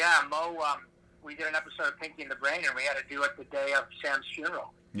 Yeah. Yeah, Mo, we did an episode of Pinky and the Brain, and we had to do it the day of Sam's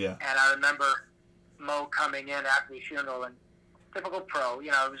funeral. Yeah. And I remember Mo coming in after the funeral, and typical pro, it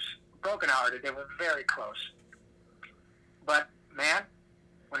was brokenhearted. They were very close. But, man,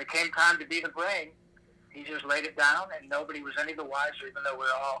 when it came time to be the brain, he just laid it down, and nobody was any the wiser, even though we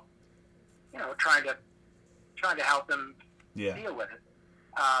were all, trying to help them deal with it.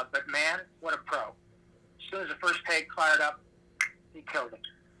 But, man, what a pro. As soon as the first take fired up, he killed it.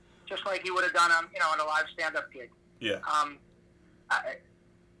 Just like he would have done on a live stand-up gig. Yeah.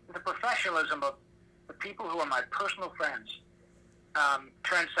 The professionalism of the people who are my personal friends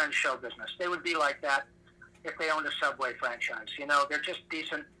transcends show business. They would be like that if they owned a Subway franchise. They're just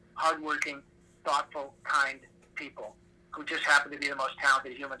decent, hardworking, thoughtful, kind people who just happen to be the most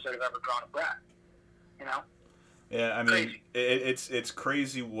talented humans that have ever drawn a breath. Yeah, I mean, it's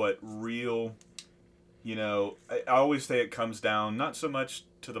crazy what real, I always say it comes down not so much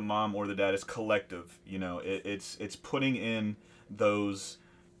to the mom or the dad, it's collective. It's putting in those,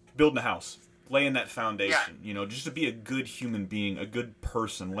 building a house, laying that foundation, just to be a good human being, a good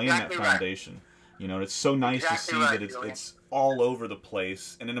person, laying that foundation. Right. It's so nice to see that it's all over the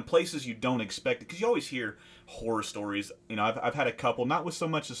place, and in the places you don't expect it, because you always hear horror stories. I've had a couple, not with so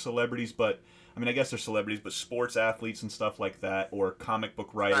much as celebrities, but I guess they're celebrities, but sports athletes and stuff like that, or comic book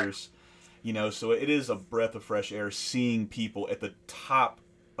writers. Right. So it is a breath of fresh air seeing people at the top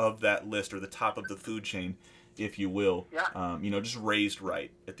of that list, or the top of the food chain, if you will. Yeah. Just raised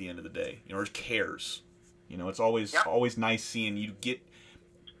right at the end of the day. Or cares. It's always nice seeing you get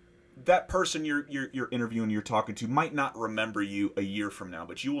that person you're interviewing, you're talking to might not remember you a year from now,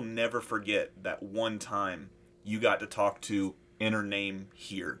 but you will never forget that one time you got to talk to enter name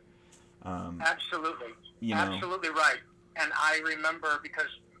here. Absolutely. Absolutely right. And I remember, because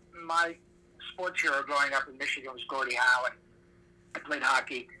my sports hero growing up in Michigan was Gordie Howe, and I played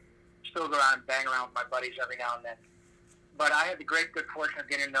hockey. Still go around and bang around with my buddies every now and then. But I had the great good fortune of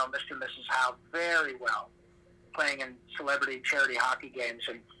getting to know Mr. and Mrs. Howe very well, playing in celebrity charity hockey games.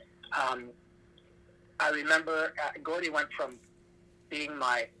 And I remember Gordie went from being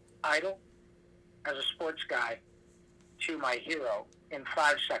my idol as a sports guy to my hero in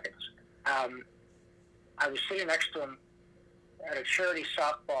 5 seconds. I was sitting next to him at a charity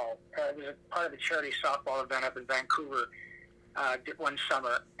softball. It was a part of the charity softball event up in Vancouver one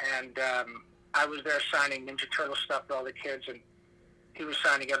summer, and I was there signing Ninja Turtle stuff for all the kids, and he was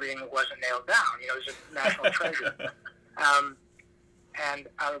signing everything that wasn't nailed down. He was a national treasure. And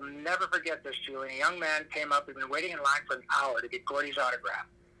I'll never forget this, Julie. A young man came up. He'd been waiting in line for an hour to get Gordie's autograph.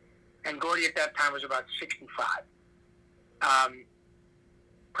 And Gordie at that time was about 65.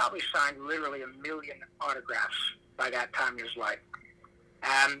 Probably signed literally 1 million autographs by that time in his life.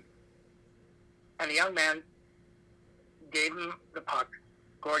 And the young man gave him the puck.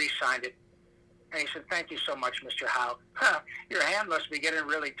 Gordie signed it. And he said, "Thank you so much, Mr. Howe. Your hand must be getting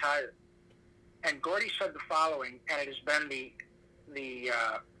really tired." And Gordy said the following, and it has been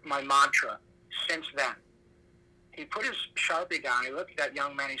my mantra since then. He put his Sharpie down. He looked at that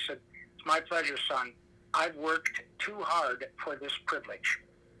young man. He said, "It's my pleasure, son. I've worked too hard for this privilege."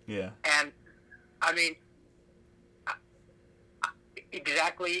 Yeah. And, I mean,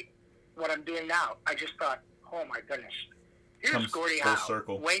 exactly what I'm doing now. I just thought, oh, my goodness. Here's Gordie Howe,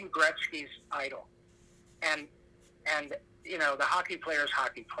 circle. Wayne Gretzky's idol. And you know, the hockey player's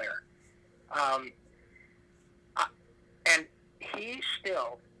hockey player. And he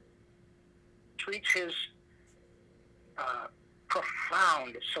still treats his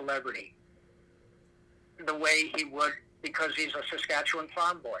profound celebrity the way he would because he's a Saskatchewan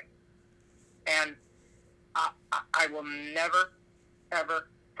farm boy. And I will never, ever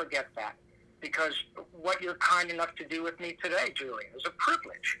forget that, because what you're kind enough to do with me today, Julian, is a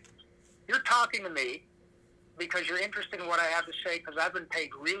privilege. You're talking to me because you're interested in what I have to say, because I've been paid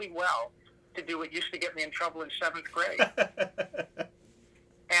really well to do what used to get me in trouble in 7th grade.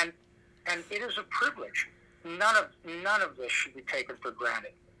 and it is a privilege. None of this should be taken for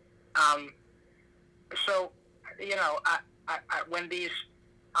granted. So, you know, I when these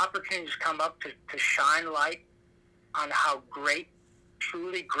opportunities come up to shine light on how great,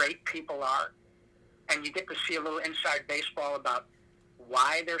 truly great people are, and you get to see a little inside baseball about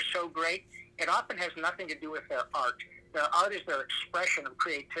why they're so great, it often has nothing to do with their art. Their art is their expression of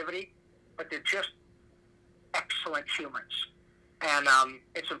creativity, but they're just excellent humans. And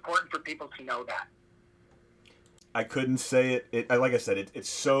it's important for people to know that. I couldn't say it. Like I said, it's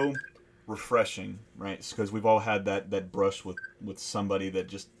so refreshing, right? Because we've all had that brush with somebody that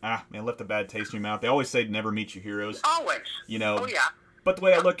just, man, left a bad taste in your mouth. They always say never meet your heroes. Always. You know? Oh, yeah. But the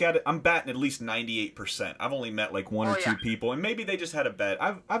way I look at it, I'm batting at least 98%. I've only met like one or two people, and maybe they just had a bad.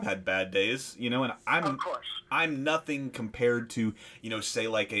 I've had bad days, you know, and I'm nothing compared to, you know, say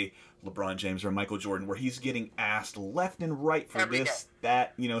like a LeBron James or a Michael Jordan, where he's getting asked left and right for every this, day.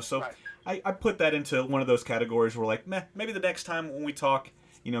 that, you know. So I put that into one of those categories where like, maybe the next time when we talk,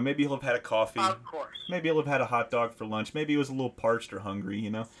 you know, maybe he'll have had a coffee. Of course. Maybe he'll have had a hot dog for lunch. Maybe he was a little parched or hungry, you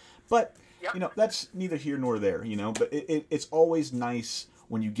know. But you know, that's neither here nor there, you know. But it's always nice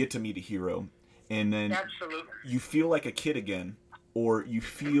when you get to meet a hero, and then you feel like a kid again, or you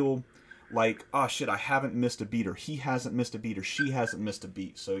feel like, oh shit, I haven't missed a beat, or he hasn't missed a beat, or she hasn't missed a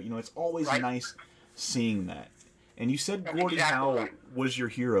beat. So, you know, it's always nice seeing that. And you said Gordie Howe was your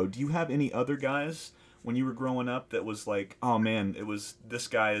hero. Do you have any other guys when you were growing up that was like, oh man, this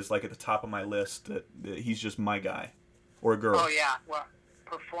guy is like at the top of my list, that he's just my guy, or a girl? Oh yeah, well,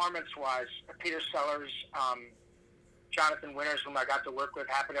 performance-wise, Peter Sellers, Jonathan Winters, whom I got to work with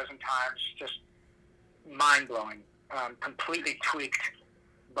half a dozen times, just mind-blowing, completely tweaked,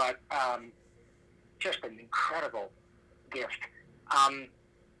 but just an incredible gift.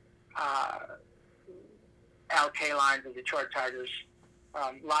 Al Kaline, the Detroit Tigers,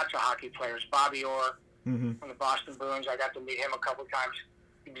 lots of hockey players. Bobby Orr from the Boston Bruins, I got to meet him a couple times.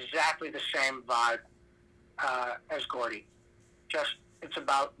 Exactly the same vibe as Gordie. Just, it's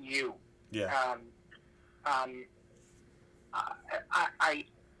about you. Yeah. I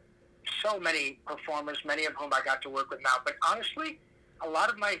so many performers, many of whom I got to work with now, but honestly, a lot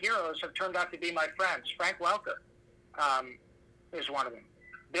of my heroes have turned out to be my friends. Frank Welker is one of them.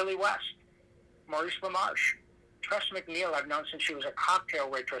 Billy West, Maurice LaMarche, Tress McNeil I've known since she was a cocktail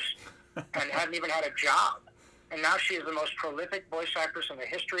waitress and hadn't even had a job. And now she is the most prolific voice actress in the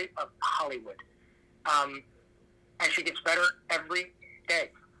history of Hollywood. And she gets better every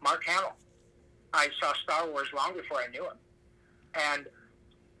day. Mark Hamill. I saw Star Wars long before I knew him. And,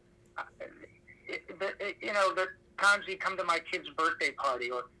 you know, the times he'd come to my kid's birthday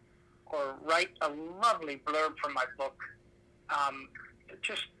party or write a lovely blurb from my book,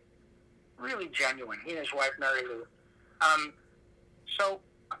 just really genuine. He and his wife, Mary Lou. So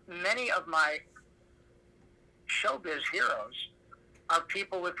many of my showbiz heroes are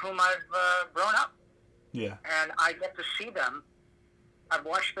people with whom I've grown up. Yeah. And I get to see them. I've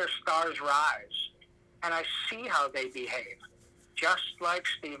watched their stars rise, and I see how they behave. Just like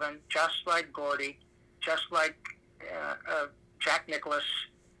Stephen, just like Gordie, just like Jack Nicklaus,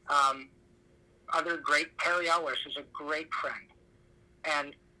 other great, Terry Ellis is a great friend.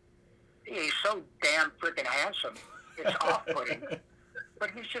 And he's so damn freaking handsome, it's off-putting.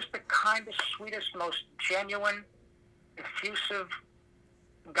 But he's just the kindest, sweetest, most genuine, effusive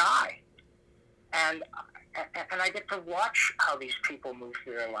guy. And I get to watch how these people move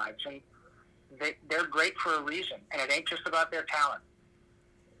through their lives, and they're great for a reason, and it ain't just about their talent.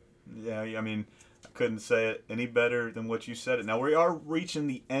 Yeah, I mean, I couldn't say it any better than what you said it. Now, we are reaching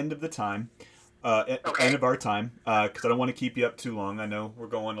the end of the time, End of our time, because I don't want to keep you up too long. I know we're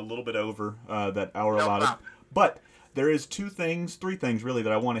going a little bit over that hour No allotted. problem. But there is three things really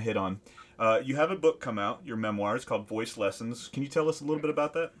that I want to hit on. You have a book come out, your memoirs, called Voice Lessons. Can you tell us a little bit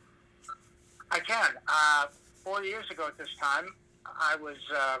about that? I can. 4 years ago at this time, I was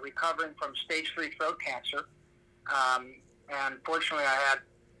recovering from stage 3 throat cancer. And fortunately, I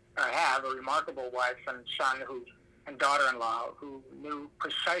have a remarkable wife and son and daughter-in-law who knew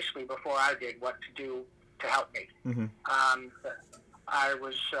precisely before I did what to do to help me. Mm-hmm. I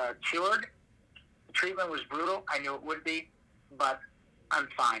was cured. The treatment was brutal. I knew it would be, but I'm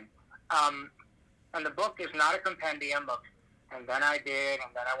fine. And the book is not a compendium of, and then I did,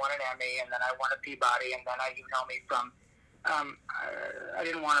 and then I won an Emmy, and then I won a Peabody, and then you know me from. I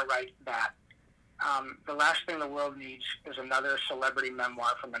didn't want to write that. The last thing the world needs is another celebrity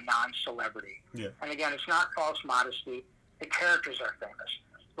memoir from a non-celebrity. Yeah. And again, it's not false modesty. The characters are famous.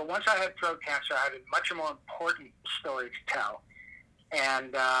 But once I had throat cancer, I had a much more important story to tell.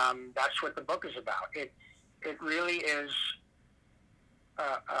 And that's what the book is about. It really is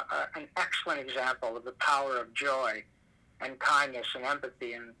an excellent example of the power of joy and kindness and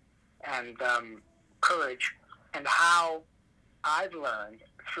empathy and courage, and how I've learned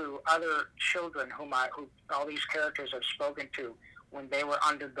through other children who all these characters have spoken to when they were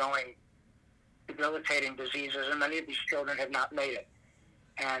undergoing debilitating diseases, and many of these children have not made it.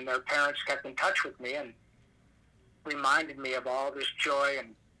 And their parents kept in touch with me and reminded me of all this joy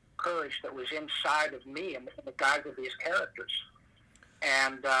and courage that was inside of me in the guise of these characters.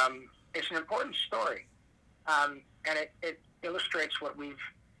 And it's an important story. And it illustrates what we've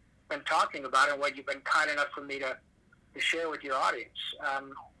been talking about and what you've been kind enough for me to share with your audience.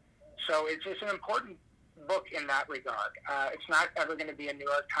 So it's an important book in that regard. It's not ever going to be a New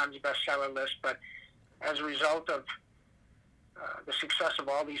York Times bestseller list, but as a result of the success of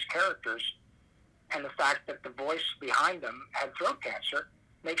all these characters and the fact that the voice behind them had throat cancer,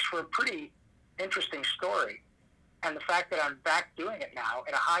 makes for a pretty interesting story. And the fact that I'm back doing it now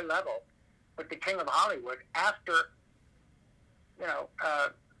at a high level with the King of Hollywood after,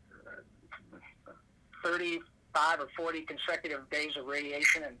 35 or 40 consecutive days of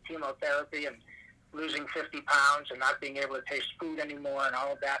radiation and chemotherapy and losing 50 pounds and not being able to taste food anymore and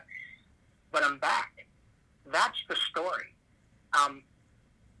all of that. But I'm back. That's the story.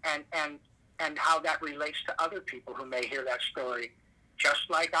 And how that relates to other people who may hear that story just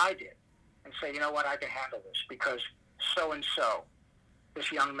like I did and say, you know what, I can handle this because so-and-so,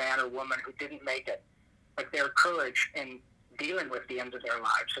 this young man or woman who didn't make it, but their courage in dealing with the end of their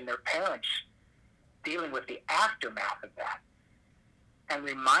lives and their parents dealing with the aftermath of that and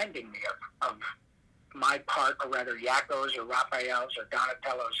reminding me of my part, or rather Yakko's or Raphael's or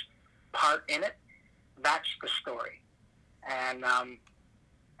Donatello's part in it, that's the story. And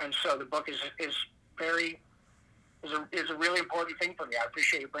so the book is a really important thing for me. I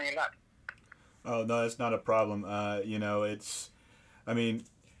appreciate you bringing it up. Oh, no, that's not a problem.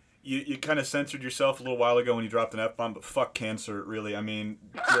 You kind of censored yourself a little while ago when you dropped an F-bomb, but fuck cancer, really. I mean,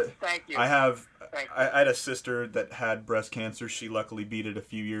 Thank you. I had a sister that had breast cancer. She luckily beat it a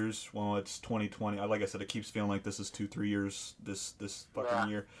few years. Well, it's 2020. Like I said, it keeps feeling like this is 2-3 years this fucking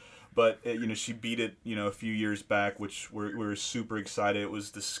year. But, she beat it, a few years back, which we're super excited. It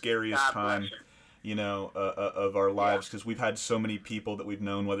was the scariest time, of our lives, because we've had so many people that we've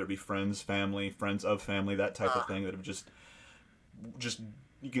known, whether it be friends, family, friends of family, that type of thing, that have just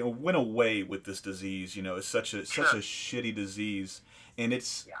went away with this disease. It's such a shitty disease, and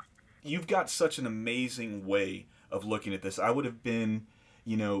you've got such an amazing way of looking at this. I would have been,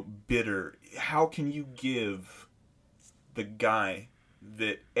 bitter. How can you give the guy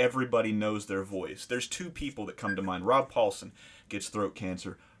that everybody knows their voice? There's two people that come to mind. Rob Paulsen gets throat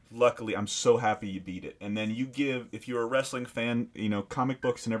cancer. Luckily, I'm so happy you beat it. And then if you're a wrestling fan, comic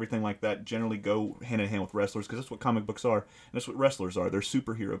books and everything like that generally go hand in hand with wrestlers, because that's what comic books are, and that's what wrestlers are. They're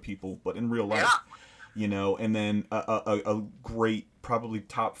superhero people, but in real life. And then a great, probably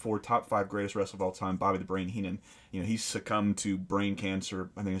top 4, top 5 greatest wrestler of all time, Bobby the Brain Heenan. He's succumbed to brain cancer.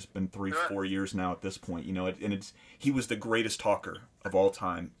 I think it's been 3-4 years now at this point. He was the greatest talker of all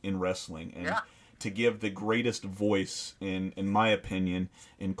time in wrestling, and to give the greatest voice in my opinion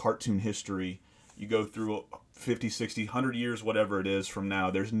in cartoon history, you go through 50, 60, 100 years, whatever it is from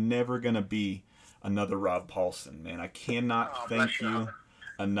now, there's never gonna be another Rob Paulsen, man. I cannot thank you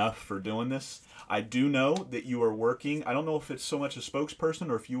enough for doing this. I do know that you are working. I don't know if it's so much a spokesperson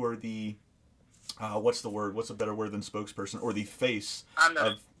or if you are the what's the word? What's a better word than spokesperson? Or the face? I'm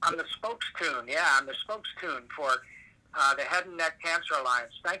the spokestune. Yeah, I'm the spokestune for the Head and Neck Cancer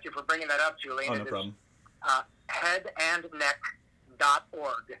Alliance. Thank you for bringing that up, Julian. Oh, no problem.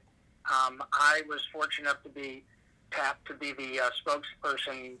 Headandneck.org. I was fortunate enough to be tapped to be the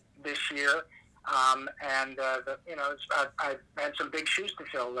spokesperson this year, I've had some big shoes to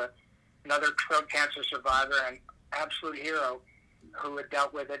fill. Another throat cancer survivor and absolute hero who had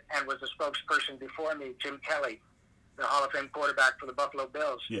dealt with it and was a spokesperson before me, Jim Kelly, the Hall of Fame quarterback for the Buffalo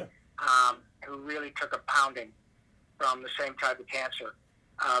Bills, who really took a pounding from the same type of cancer.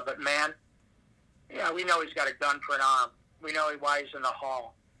 But man, we know he's got a gun for an arm. We know why he's in the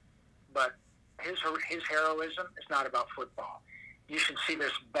hall. But his heroism is not about football. You should see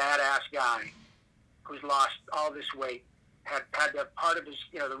this badass guy who's lost all this weight, had the part of his,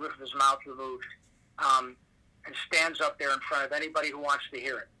 the roof of his mouth removed, and stands up there in front of anybody who wants to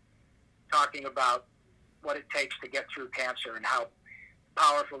hear it, talking about what it takes to get through cancer and how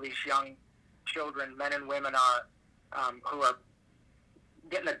powerful these young children, men and women are, who are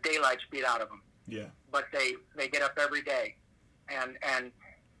getting the daylights beat out of them. Yeah. But they get up every day, and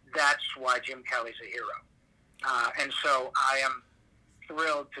that's why Jim Kelly's a hero. And so I am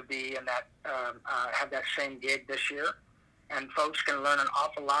thrilled to be in that, have that same gig this year, and folks can learn an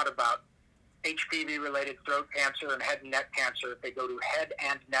awful lot about HPV-related throat cancer and head and neck cancer if they go to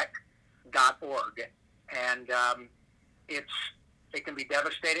headandneck.org. And it can be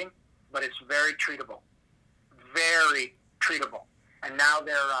devastating, but it's very treatable. Very treatable. And now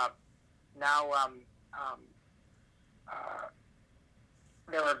there are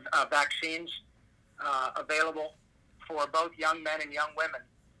vaccines available for both young men and young women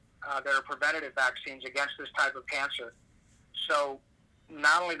that are preventative vaccines against this type of cancer. So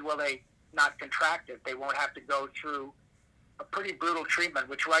not only will they not contract it, they won't have to go through a pretty brutal treatment,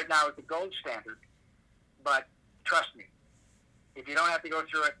 which right now is the gold standard. But trust me, if you don't have to go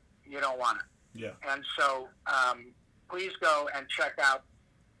through it, you don't want it. Yeah. And so please go and check out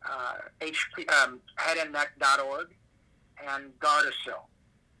headandneck.org and Gardasil,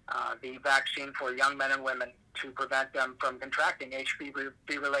 the vaccine for young men and women to prevent them from contracting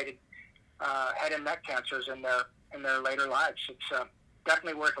HPV-related head and neck cancers in their later lives. It's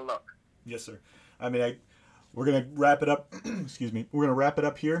definitely worth a look. Yes, sir. I mean, we're going to wrap it up. Excuse me. We're going to wrap it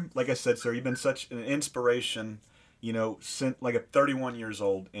up here. Like I said, sir, you've been such an inspiration, since like at 31 years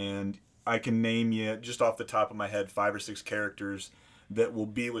old. And I can name you just off the top of my head 5 or 6 characters that will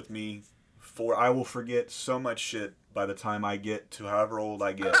be with me I will forget so much shit by the time I get to however old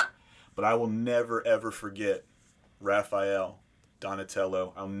I get. But I will never, ever forget Raphael,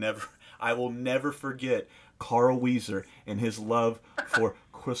 Donatello. I will never forget Carl Wheezer and his love for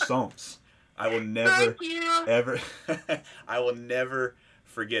croissants. I will never, ever, I will never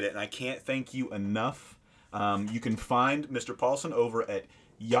forget it. And I can't thank you enough. You can find Mr. Paulsen over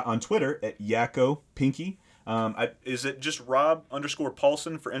on Twitter at Yakko Pinky. Is it just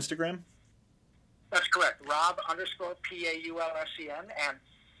Rob_Paulsen for Instagram? That's correct. Rob_Paulsen. And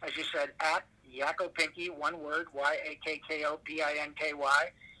as you said, at Yakko Pinky, one word,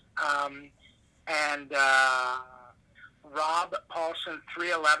 YAKKOPINKY. And Rob Paulsen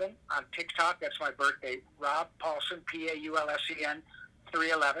 311 on TikTok. That's my birthday. Rob Paulsen, Paulsen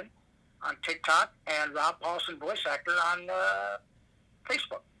 311 on TikTok. And Rob Paulsen, voice actor, on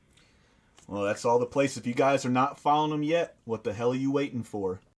Facebook. Well, that's all the places. If you guys are not following them yet, what the hell are you waiting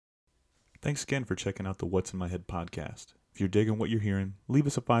for? Thanks again for checking out the What's in My Head podcast. If you're digging what you're hearing, leave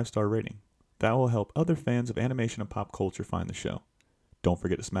us a 5-star rating. That will help other fans of animation and pop culture find the show. Don't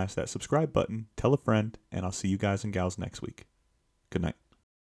forget to smash that subscribe button, tell a friend, and I'll see you guys and gals next week. Good night.